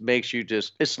that. This makes you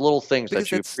it's little things Because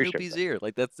that you that's appreciate. Snoopy's ear.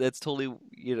 Like that's totally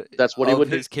That's what he of would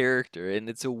do. his character, and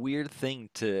it's a weird thing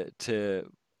to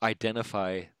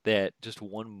identify that just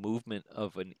one movement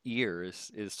of an ear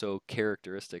is so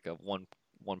characteristic of one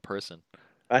person.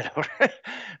 I know. Right?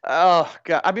 Oh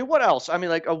God! I mean, what else? I mean,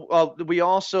 like we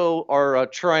also are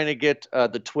trying to get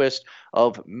the twist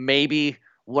of maybe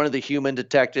one of the human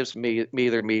detectives,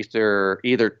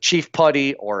 either Chief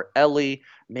Putty or Ellie,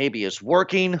 maybe is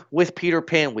working with Peter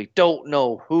Pan. We don't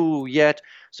know who yet.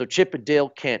 So Chip and Dale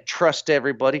can't trust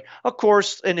everybody. Of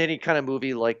course, in any kind of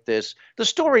movie like this, the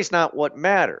story's not what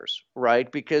matters, right?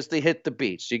 Because they hit the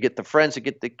beats. You get the friends that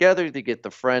get together. You get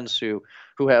the friends who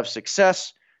have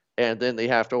success, and then they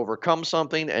have to overcome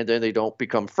something, and then they don't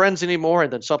become friends anymore,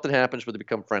 and then something happens where they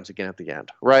become friends again at the end,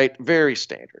 right? Very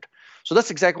standard. So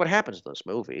that's exactly what happens in this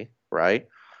movie, right?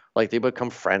 Like they become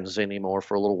friends anymore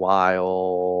for a little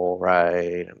while,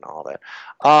 right, and all that.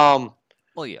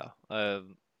 Well, yeah, yeah.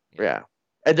 Yeah.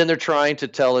 And then they're trying to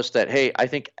tell us that, hey, I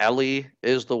think Ellie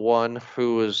is the one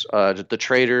who is the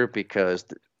traitor because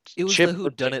It was the Chip. who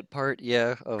done it part,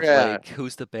 yeah, of Yeah, like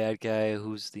who's the bad guy,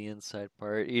 who's the inside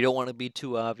part. You don't want to be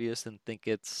too obvious and think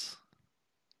it's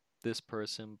this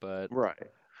person, but right.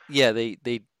 yeah, they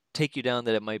take you down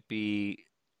that it might be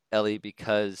Ellie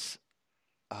because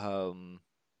um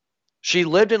She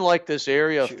lived in like this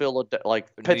area of she, Philadelphia, like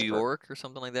New Pittsburgh. York or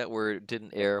something like that where it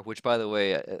didn't air, which by the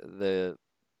way, the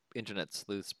internet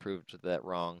sleuths proved that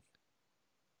wrong.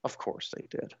 Of course they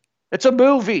did. It's a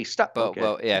movie. Stop. But Okay.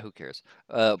 well, yeah, who cares?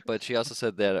 But she also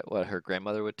said that what her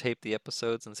grandmother would tape the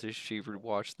episodes and so she would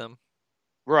watch them.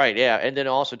 Right. Yeah. And then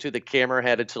also too, the camera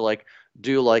had to like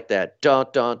do like that dun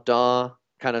dun dun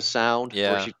kind of sound where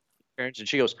Yeah, she turns and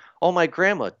she goes, "Oh, my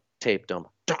grandma taped them."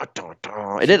 Dun dun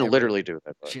dun. It she didn't never literally do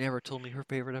that, but she never told me her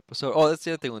favorite episode. Oh, that's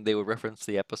the other thing when they would reference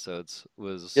the episodes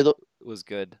yeah, was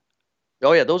good.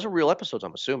 oh yeah, those are real episodes.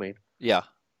 I'm assuming. Yeah,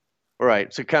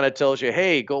 Right. So it kind of tells you,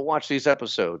 hey, go watch these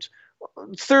episodes.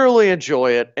 Thoroughly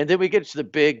enjoy it. And then we get to the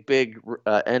big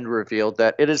end reveal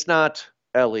that it is not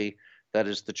Ellie that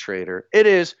is the traitor. It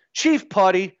is Chief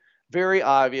Putty. Very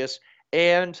obvious.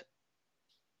 And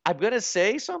I'm going to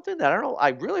say something that I don't know. I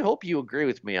really hope you agree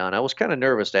with me on. I was kind of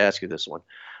nervous to ask you this one.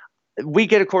 We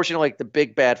get, of course, like the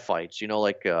big bad fights,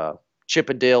 like Chip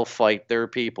and Dale fight their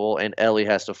people, and Ellie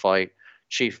has to fight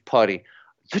Chief Putty.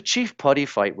 The Chief Putty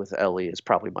fight with Ellie is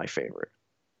probably my favorite.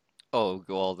 oh,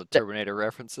 go all the Terminator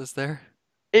references there.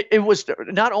 It was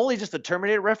not only just the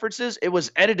Terminator references, it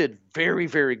was edited very,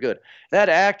 very good. That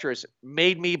actress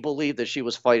made me believe that she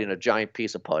was fighting a giant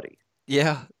piece of putty.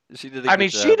 Yeah, she did a I good mean,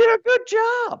 she job. did a good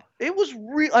job. It was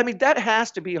real. I mean, that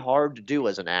has to be hard to do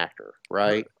as an actor,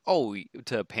 right? Oh,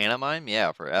 to pantomime,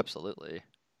 yeah, for absolutely.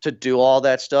 To do all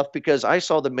that stuff because I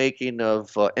saw the making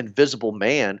of Invisible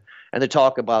Man, and they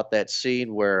talk about that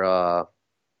scene where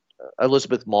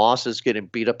Elizabeth Moss is getting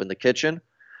beat up in the kitchen.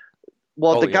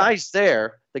 Well, Oh the yeah, guy's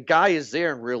there. The guy is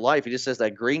there in real life. He just has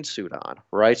that green suit on,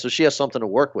 right? So she has something to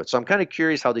work with. So I'm kind of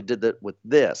curious how they did that with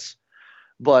this.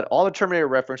 But all the Terminator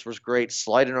reference was great,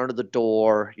 sliding under the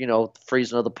door,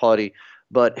 freezing of the putty.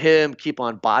 But him keep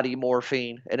on body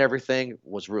morphine and everything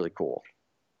was really cool.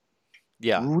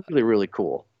 yeah. Really, really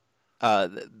cool.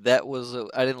 That was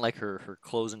I didn't like her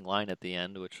closing line at the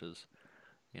end, which was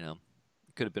you know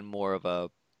could have been more of a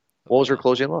What of was her a.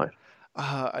 closing line?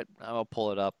 I'll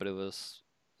pull it up, but it was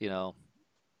you know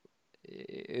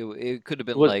it could have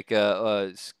been What? like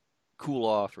cool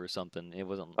off or something. It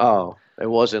wasn't. Oh, it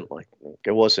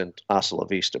wasn't Hasta La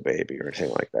Vista, baby, or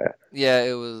anything like that. Yeah,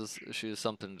 it was. She was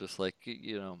something just like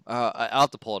I'll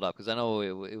have to pull it up because I know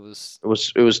It was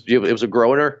a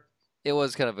groaner. it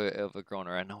was kind of a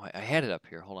groaner. I know I had it up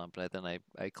here. Hold on, but then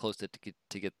I closed it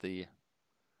to get the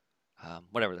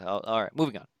whatever the hell. All right,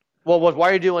 moving on. Well, while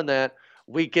you're doing that,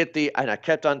 we get and I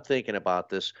kept on thinking about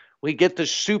this. We get the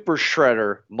Super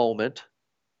Shredder moment,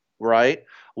 right?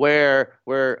 Where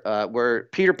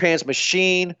Peter Pan's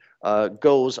machine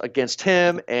goes against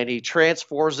him, and he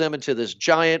transforms him into this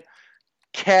giant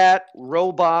cat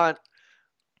robot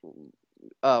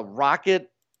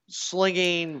rocket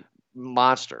slinging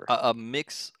monster. A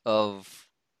mix of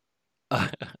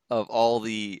of all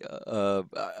the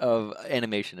of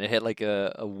animation. It had like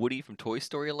a Woody from Toy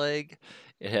Story leg.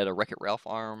 It had a Wreck-It Ralph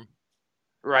arm.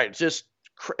 Right. Just,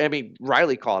 I mean,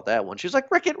 Riley caught that one. She was like,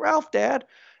 Wreck-It Ralph, Dad.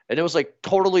 And it was like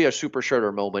totally a Super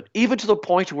Shredder moment, even to the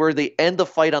point where they end the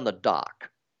fight on the dock.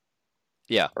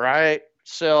 Yeah. Right.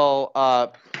 So,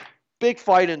 big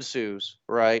fight ensues,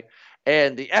 right?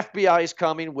 And the FBI is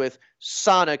coming with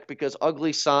Sonic because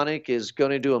Ugly Sonic is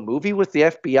going to do a movie with the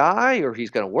FBI or he's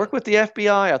going to work with the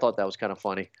FBI. I thought that was kind of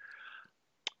funny.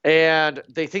 And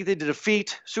they think they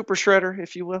defeat Super Shredder,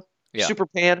 if you will. Yeah. Super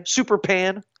Pan.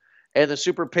 And the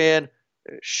Super Pan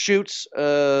shoots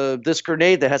this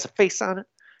grenade that has a face on it.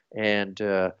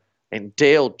 And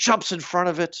Dale jumps in front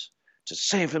of it to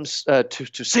save him,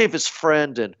 to save his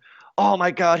friend. And oh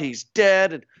my God, he's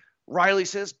dead. And Riley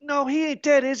says, "No, he ain't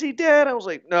dead. Is he dead?" I was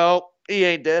like, "No, he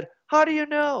ain't dead." How do you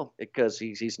know? Because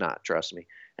he's not. Trust me.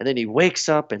 And then he wakes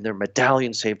up, and their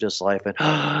medallion saved his life.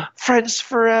 And friends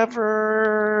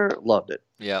forever. Loved it.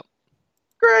 Yeah.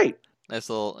 Great. Nice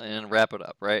little and wrap it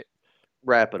up, right?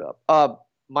 Wrap it up.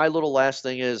 My little last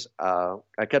thing is I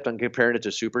kept on comparing it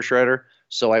to Super Shredder,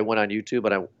 so I went on YouTube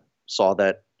and I saw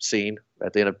that scene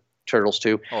at the end of Turtles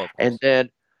 2. Oh, of And course.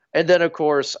 then of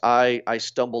course I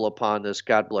stumble upon this.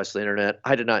 God bless the internet.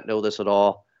 I did not know this at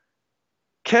all.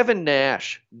 Kevin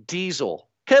Nash, Diesel.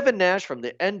 Kevin Nash from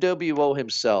the NWO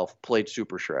himself played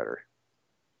Super Shredder.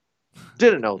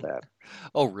 Didn't know that.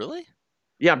 Oh, really?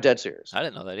 Yeah, I'm dead serious. I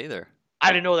didn't know that either.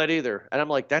 I didn't know that either. And I'm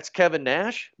like, that's Kevin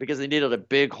Nash? Because they needed a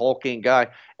big hulking guy.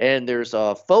 And there's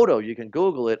a photo, you can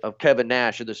Google it, of Kevin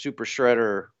Nash in the Super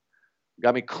Shredder.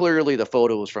 I mean, clearly the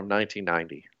photo was from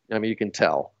 1990. I mean, you can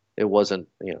tell it wasn't,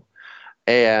 you know.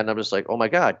 And I'm just like, oh my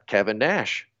God, Kevin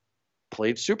Nash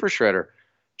played Super Shredder.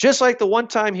 Just like the one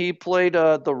time he played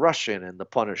the Russian in The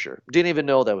Punisher. Didn't even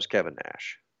know that was Kevin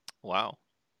Nash. Wow.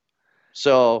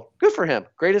 So good for him.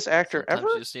 Greatest actor Sometimes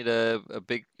ever? you just need a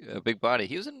big body.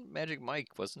 He was in Magic Mike,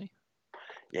 wasn't he?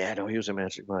 Yeah, no, he was in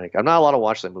Magic Mike. I'm not allowed to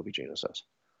watch that movie, Gina says.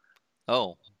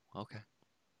 Oh, okay.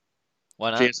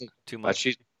 Why not? Jason, Too much.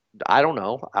 she, I don't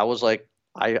know. I was like,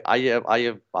 I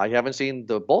haven't seen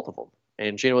the both of them.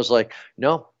 And Gina was like,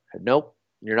 no, nope,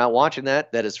 you're not watching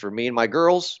that. That is for me and my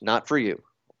girls, not for you.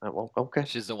 Well, okay.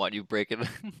 She doesn't want you breaking,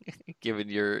 giving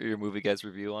your movie guy's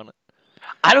review on it.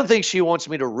 I don't think she wants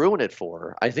me to ruin it for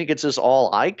her. I think it's just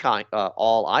all eye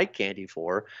candy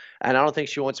for her, and I don't think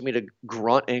she wants me to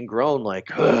grunt and groan like,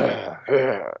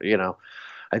 you know.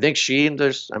 I think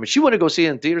I mean, she wanted to go see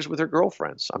it in theaters with her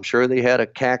girlfriends. I'm sure they had a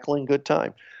cackling good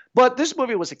time. But this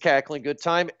movie was a cackling good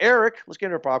time. Eric, let's get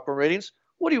into our popcorn ratings.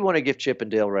 What do you want to give Chip and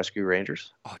Dale Rescue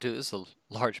Rangers? Oh, dude, this is a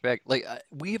large bag. Like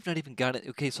we have not even got it.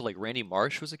 Okay, so like Randy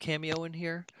Marsh was a cameo in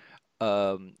here.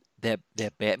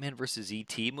 That Batman versus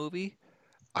ET movie,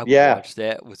 I would Yeah, watch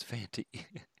that. Was fantastic.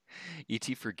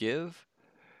 ET Forgive,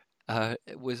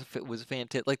 was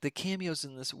fantastic. Like the cameos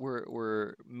in this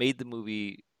were made the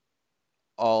movie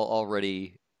all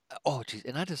already. Oh, geez,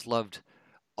 and I just loved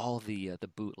all the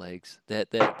bootlegs.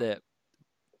 That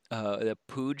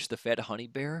Pooge, the fat honey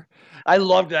bear. I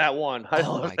loved that one. I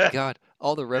Oh love my that. God!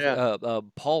 All the Yeah.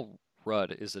 Paul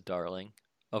Rudd is a darling,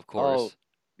 of Oh, course.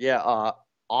 yeah.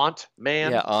 Aunt Yeah,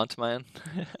 Man, Aunt Man.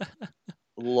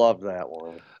 loved that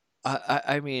one.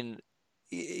 I mean,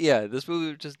 yeah, this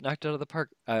movie just knocked it out of the park.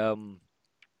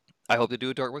 I hope they do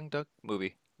a Darkwing Duck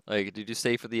movie. Like, did you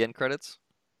stay for the end credits?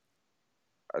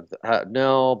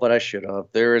 No, but I should have.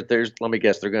 There's. Let me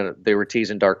guess. They were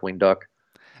teasing Darkwing Duck.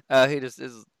 He just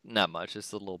is not much,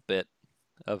 just a little bit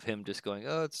of him just going,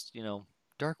 oh, it's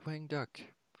Darkwing Duck,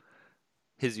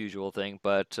 his usual thing.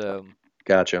 But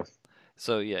Gotcha.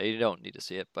 so yeah, you don't need to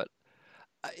see it, but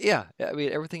yeah, I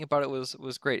mean everything about it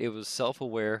was great. It was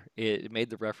self-aware. It made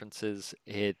the references.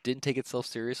 It didn't take itself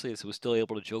seriously. So it was still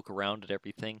able to joke around at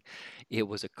everything. It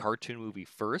was a cartoon movie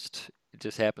first. It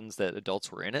just happens that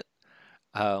adults were in it.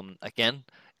 Again,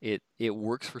 it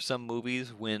works for some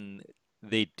movies when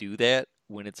they do that,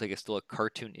 when it's like still a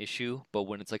cartoon issue, but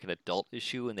when it's like an adult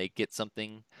issue and they get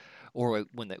something, or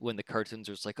when the cartoons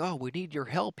are just like, oh, we need your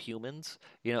help, humans,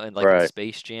 and like in Right.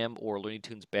 Space Jam or Looney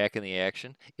Tunes Back in the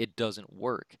Action, it doesn't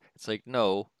work. It's like,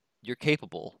 no, you're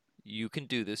capable. You can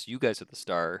do this. You guys are the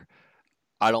star.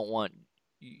 I don't want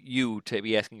you to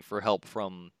be asking for help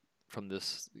from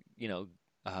this,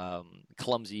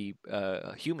 clumsy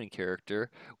human character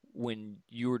when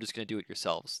you were just going to do it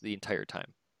yourselves the entire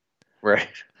time. Right.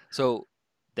 So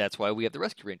that's why we have the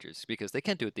Rescue Rangers because they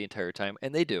can do it the entire time,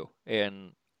 and they do.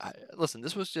 And listen,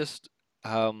 this was just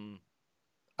I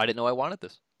didn't know I wanted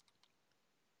this.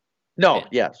 No. And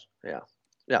Yes. Yeah.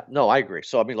 Yeah. No, I agree.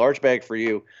 So I mean, large bag for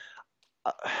you,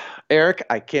 uh, Eric.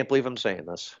 I can't believe I'm saying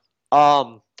this.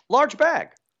 Large bag.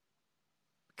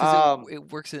 because it Um,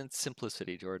 it works in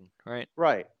simplicity, Jordan, right?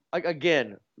 right.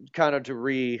 Again, kind of to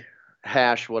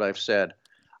rehash what I've said.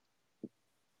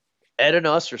 Ed and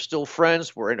us are still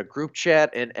friends. We're in a group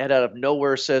chat, and Ed out of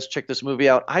nowhere says, "Check this movie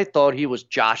out." I thought he was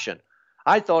joshing.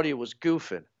 I thought he was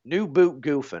goofing. New boot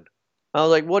goofing. I was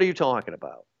like, "What are you talking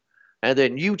about?" And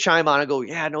then you chime on and go,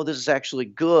 "Yeah, no, this is actually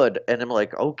good." And I'm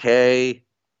like, "Okay,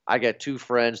 I got two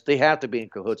friends. They have to be in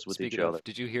cahoots with each Speaking other." of,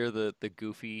 did you hear the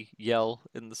goofy yell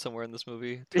somewhere in this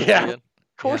movie towards Yeah, the of end?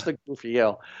 course Yeah. the goofy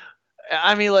yell.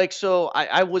 I mean, like, so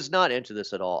I was not into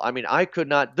this at all. I mean, I could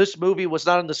not. This movie was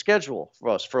not on the schedule for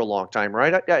us for a long time,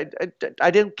 right?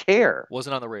 I didn't care.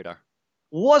 Wasn't on the radar.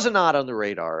 Was not on the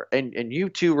radar. And you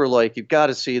two were like, "You've got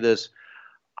to see this."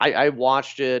 I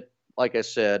watched it. Like I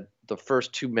said, the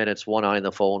first 2 minutes, one eye on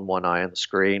the phone, one eye on the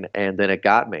screen, and then it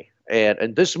got me.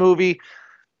 And this movie,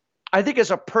 I think,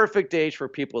 is a perfect age for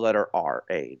people that are our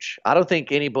age. I don't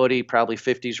think anybody, probably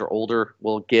 50s or older,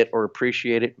 will get or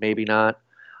appreciate it. Maybe not.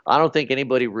 I don't think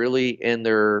anybody really in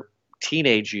their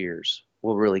teenage years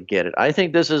will really get it. I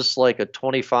think this is like a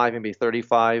 25, maybe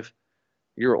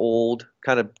 35-year old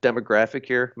kind of demographic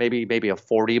here. Maybe a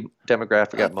 40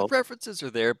 demographic at The most. references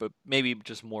are there, but maybe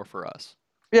just more for us.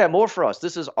 Yeah, more for us.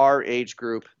 This is our age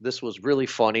group. This was really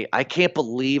funny. I can't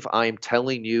believe I'm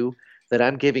telling you that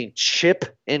I'm giving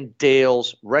Chip and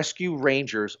Dale's Rescue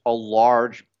Rangers a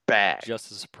large bag,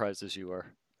 Just as surprised as you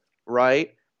are.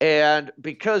 right? And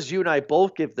because you and I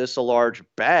both give this a large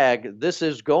bag, this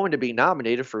is going to be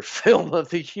nominated for Film of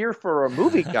the Year for our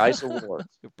Movie Guys Awards.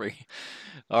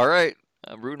 All right,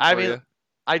 I'm rooting I for mean, you.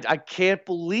 I can't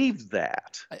believe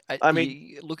that. I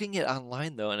mean, Looking at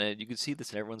online though, and you can see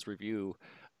this in everyone's review,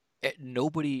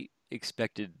 nobody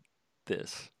expected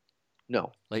this.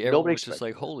 no, Like everyone nobody was just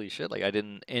like, expected it. "Holy shit!" Like I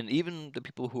didn't, and even the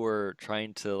people who are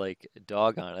trying to like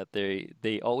dog on it,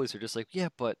 they always are just like, "Yeah,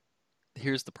 but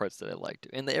here's the parts that I liked,"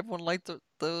 and everyone liked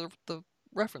the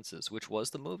references, which was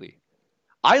the movie.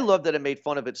 I love that it made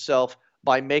fun of itself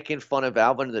by making fun of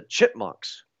Alvin and the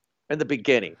Chipmunks in the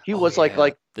beginning. He Oh was yeah,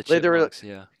 like the they were chipmunks.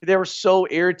 Yeah, they were so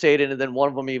irritated, and then one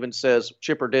of them even says,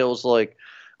 Chipper Dale's like,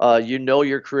 you know,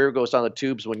 your career goes down the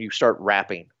tubes when you start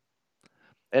rapping.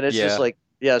 And it's just yeah. like,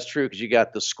 yeah, it's true because you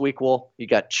got the Squeakquel, you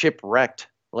got Chipwrecked,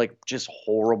 like just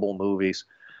horrible movies.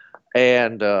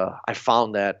 And I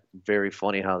found that very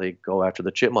funny how they go after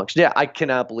the Chipmunks. Yeah, I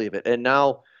cannot believe it. And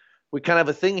now we kind of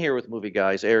have a thing here with movie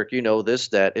guys. Eric, you know this,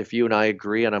 that if you and I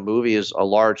agree on a movie is a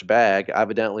large bag,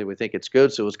 evidently we think it's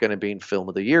good, so it's going to be in Film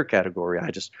of the Year category.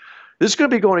 This is going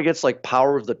to be going against like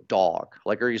Power of the Dog.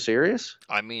 Like, are you serious?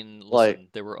 I mean, Like, listen,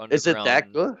 there were is it that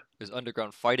underground. good? There's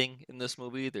underground fighting in this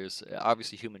movie. There's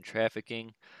obviously human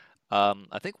trafficking.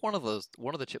 I think one of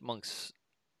the chipmunks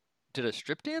did a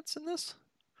strip dance in this.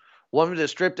 One of the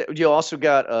strip. You also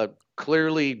got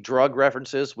clearly drug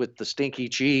references with the stinky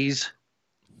cheese.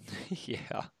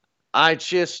 Yeah.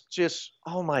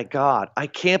 Oh my God, I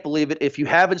can't believe it. If you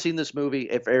haven't seen this movie,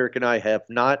 if Eric and I have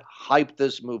not hyped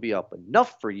this movie up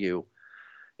enough for you,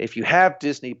 if you have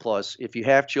Disney Plus, if you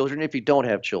have children, if you don't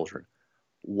have children,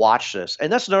 watch this.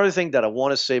 And that's another thing that I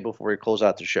want to say before we close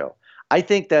out the show. I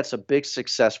think that's a big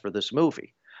success for this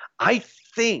movie. I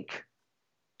think,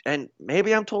 and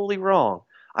maybe I'm totally wrong,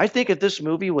 I think if this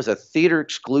movie was a theater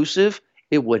exclusive,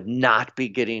 it would not be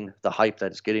getting the hype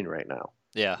that it's getting right now.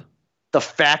 Yeah. The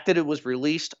fact that it was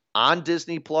released on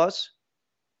Disney Plus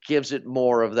gives it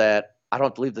more of that. I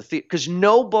don't believe the theater because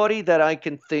nobody that I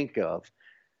can think of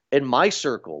in my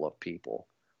circle of people,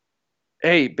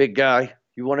 hey, big guy,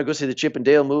 you want to go see the Chip and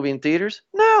Dale movie in theaters?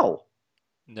 No.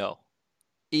 No.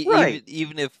 Right.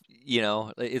 Even if,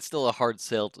 it's still a hard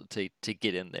sell to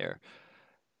get in there.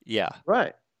 Yeah.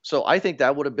 Right. So I think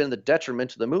that would have been the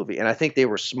detriment to the movie. And I think they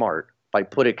were smart by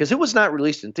putting because it was not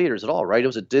released in theaters at all, right? It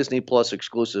was a Disney Plus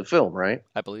exclusive film, right?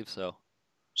 I believe so.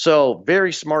 So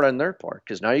very smart on their part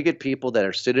because now you get people that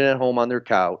are sitting at home on their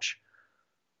couch,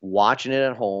 watching it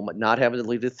at home, not having to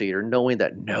leave the theater, knowing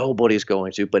that nobody's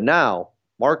going to. But now,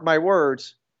 mark my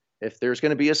words, if there's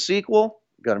going to be a sequel,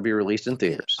 going to be released in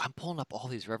theaters. I'm pulling up all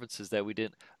these references that we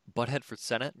did. Butthead for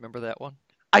Senate, remember that one?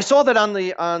 I saw that on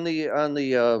the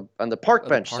park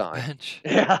bench park sign. bench.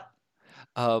 Yeah.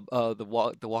 The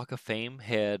Walk of Fame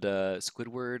had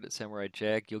Squidward, Samurai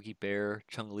Jack, Yogi Bear,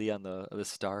 Chung Li on the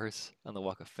stars on the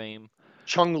Walk of Fame.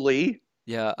 Chung Li.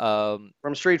 Yeah.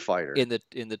 From Street Fighter. In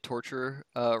the torture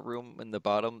room in the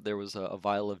bottom, there was a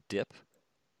vial of dip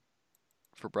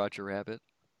for Roger Rabbit.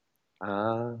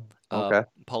 Okay.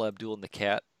 Paul Abdul and the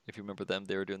cat, if you remember them,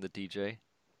 they were doing the DJ.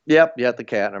 Yep, the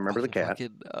cat. I remember the cat.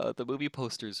 The movie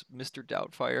posters, Mr.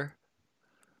 Doubtfire.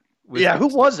 Yeah, who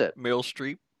was it? Meryl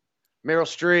Streep. Meryl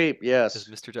Streep, yes. As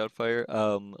Mr. Doubtfire.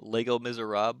 Lego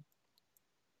Miserable.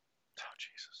 Oh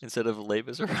Jesus! Instead of Les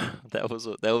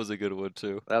Miserables, that was a good one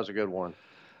too. That was a good one.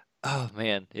 Oh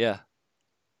man, yeah.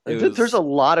 There's a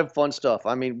lot of fun stuff.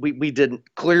 I mean, we didn't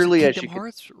clearly as Kingdom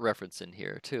Hearts reference in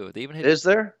here too. They even had, is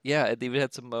there? Yeah, they even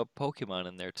had some Pokemon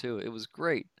in there too. It was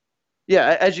great.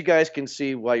 Yeah, as you guys can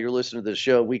see while you're listening to the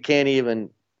show, we can't even.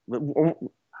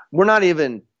 We're not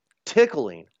even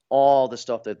tickling all the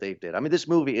stuff that they did. I mean, this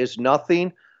movie is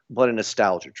nothing but a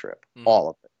nostalgia trip. All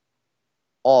of it.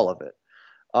 All of it.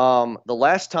 The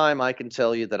last time I can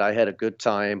tell you that I had a good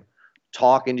time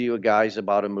talking to you guys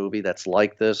about a movie that's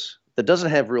like this, that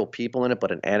doesn't have real people in it,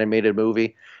 but an animated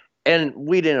movie, and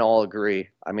we didn't all agree.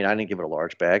 I mean, I didn't give it a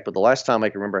large bag, but the last time I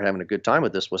can remember having a good time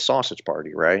with this was Sausage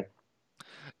Party, right?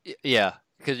 Yeah,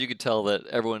 because you could tell that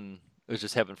everyone was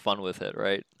just having fun with it,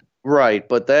 right? Right,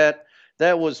 but that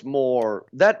was more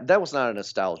that was not a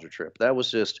nostalgia trip. That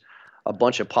was just a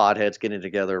bunch of potheads getting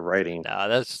together writing. Nah,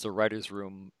 that's just a writer's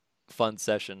room fun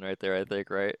session right there, I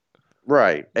think, right?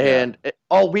 Right. And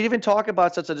we even talk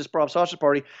about, since I just brought up Sausage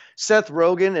Party, Seth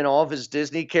Rogen and all of his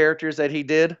Disney characters that he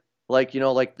did. Like, it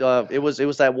was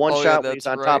that one shot where he's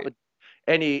on top of,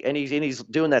 and he's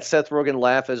doing that Seth Rogen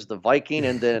laugh as the Viking,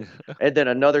 and then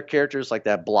another character is like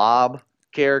that Blob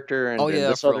character, and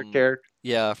this other character.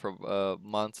 Yeah, from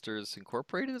Monsters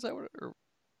Incorporated. Is that what?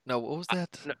 No, what was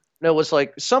that? No, it was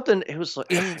like something. It was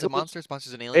like Aliens and Monsters,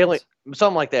 Monsters and Aliens.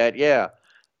 Something like that. Yeah.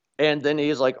 And then he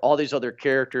has like all these other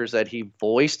characters that he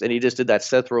voiced, and he just did that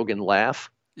Seth Rogen laugh.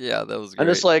 Yeah, that was great.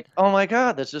 And it's like, oh my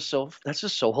God, that's just so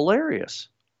hilarious.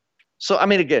 So, I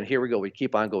mean, again, here we go. We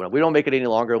keep on going. We don't make it any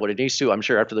longer than it needs to. I'm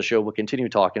sure after the show we'll continue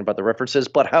talking about the references.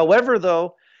 But however,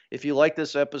 though, if you like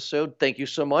this episode, thank you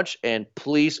so much. And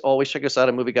please always check us out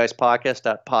at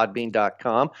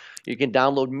movieguyspodcast.podbean.com. You can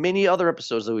download many other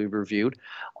episodes that we've reviewed.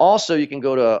 Also, you can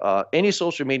go to any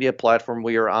social media platform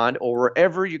we are on, or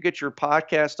wherever you get your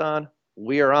podcast on,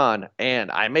 we are on.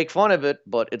 And I make fun of it,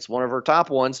 but it's one of our top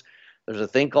ones. There's a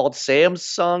thing called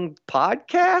Samsung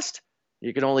Podcast.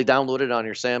 You can only download it on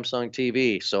your Samsung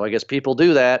TV. So I guess people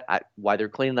do that while they're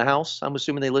cleaning the house. I'm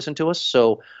assuming they listen to us.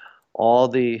 So all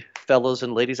the fellows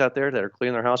and ladies out there that are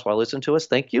cleaning their house while listening to us,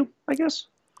 thank you, I guess.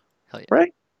 Hell yeah.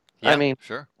 Right? Yeah, I mean,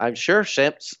 sure. I'm sure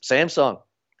Samsung.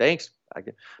 Thanks.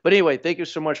 But anyway, thank you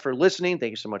so much for listening. Thank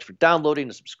you so much for downloading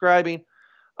and subscribing.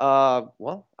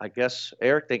 Well, I guess,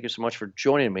 Eric, thank you so much for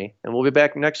joining me. And we'll be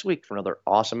back next week for another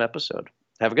awesome episode.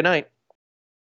 Have a good night.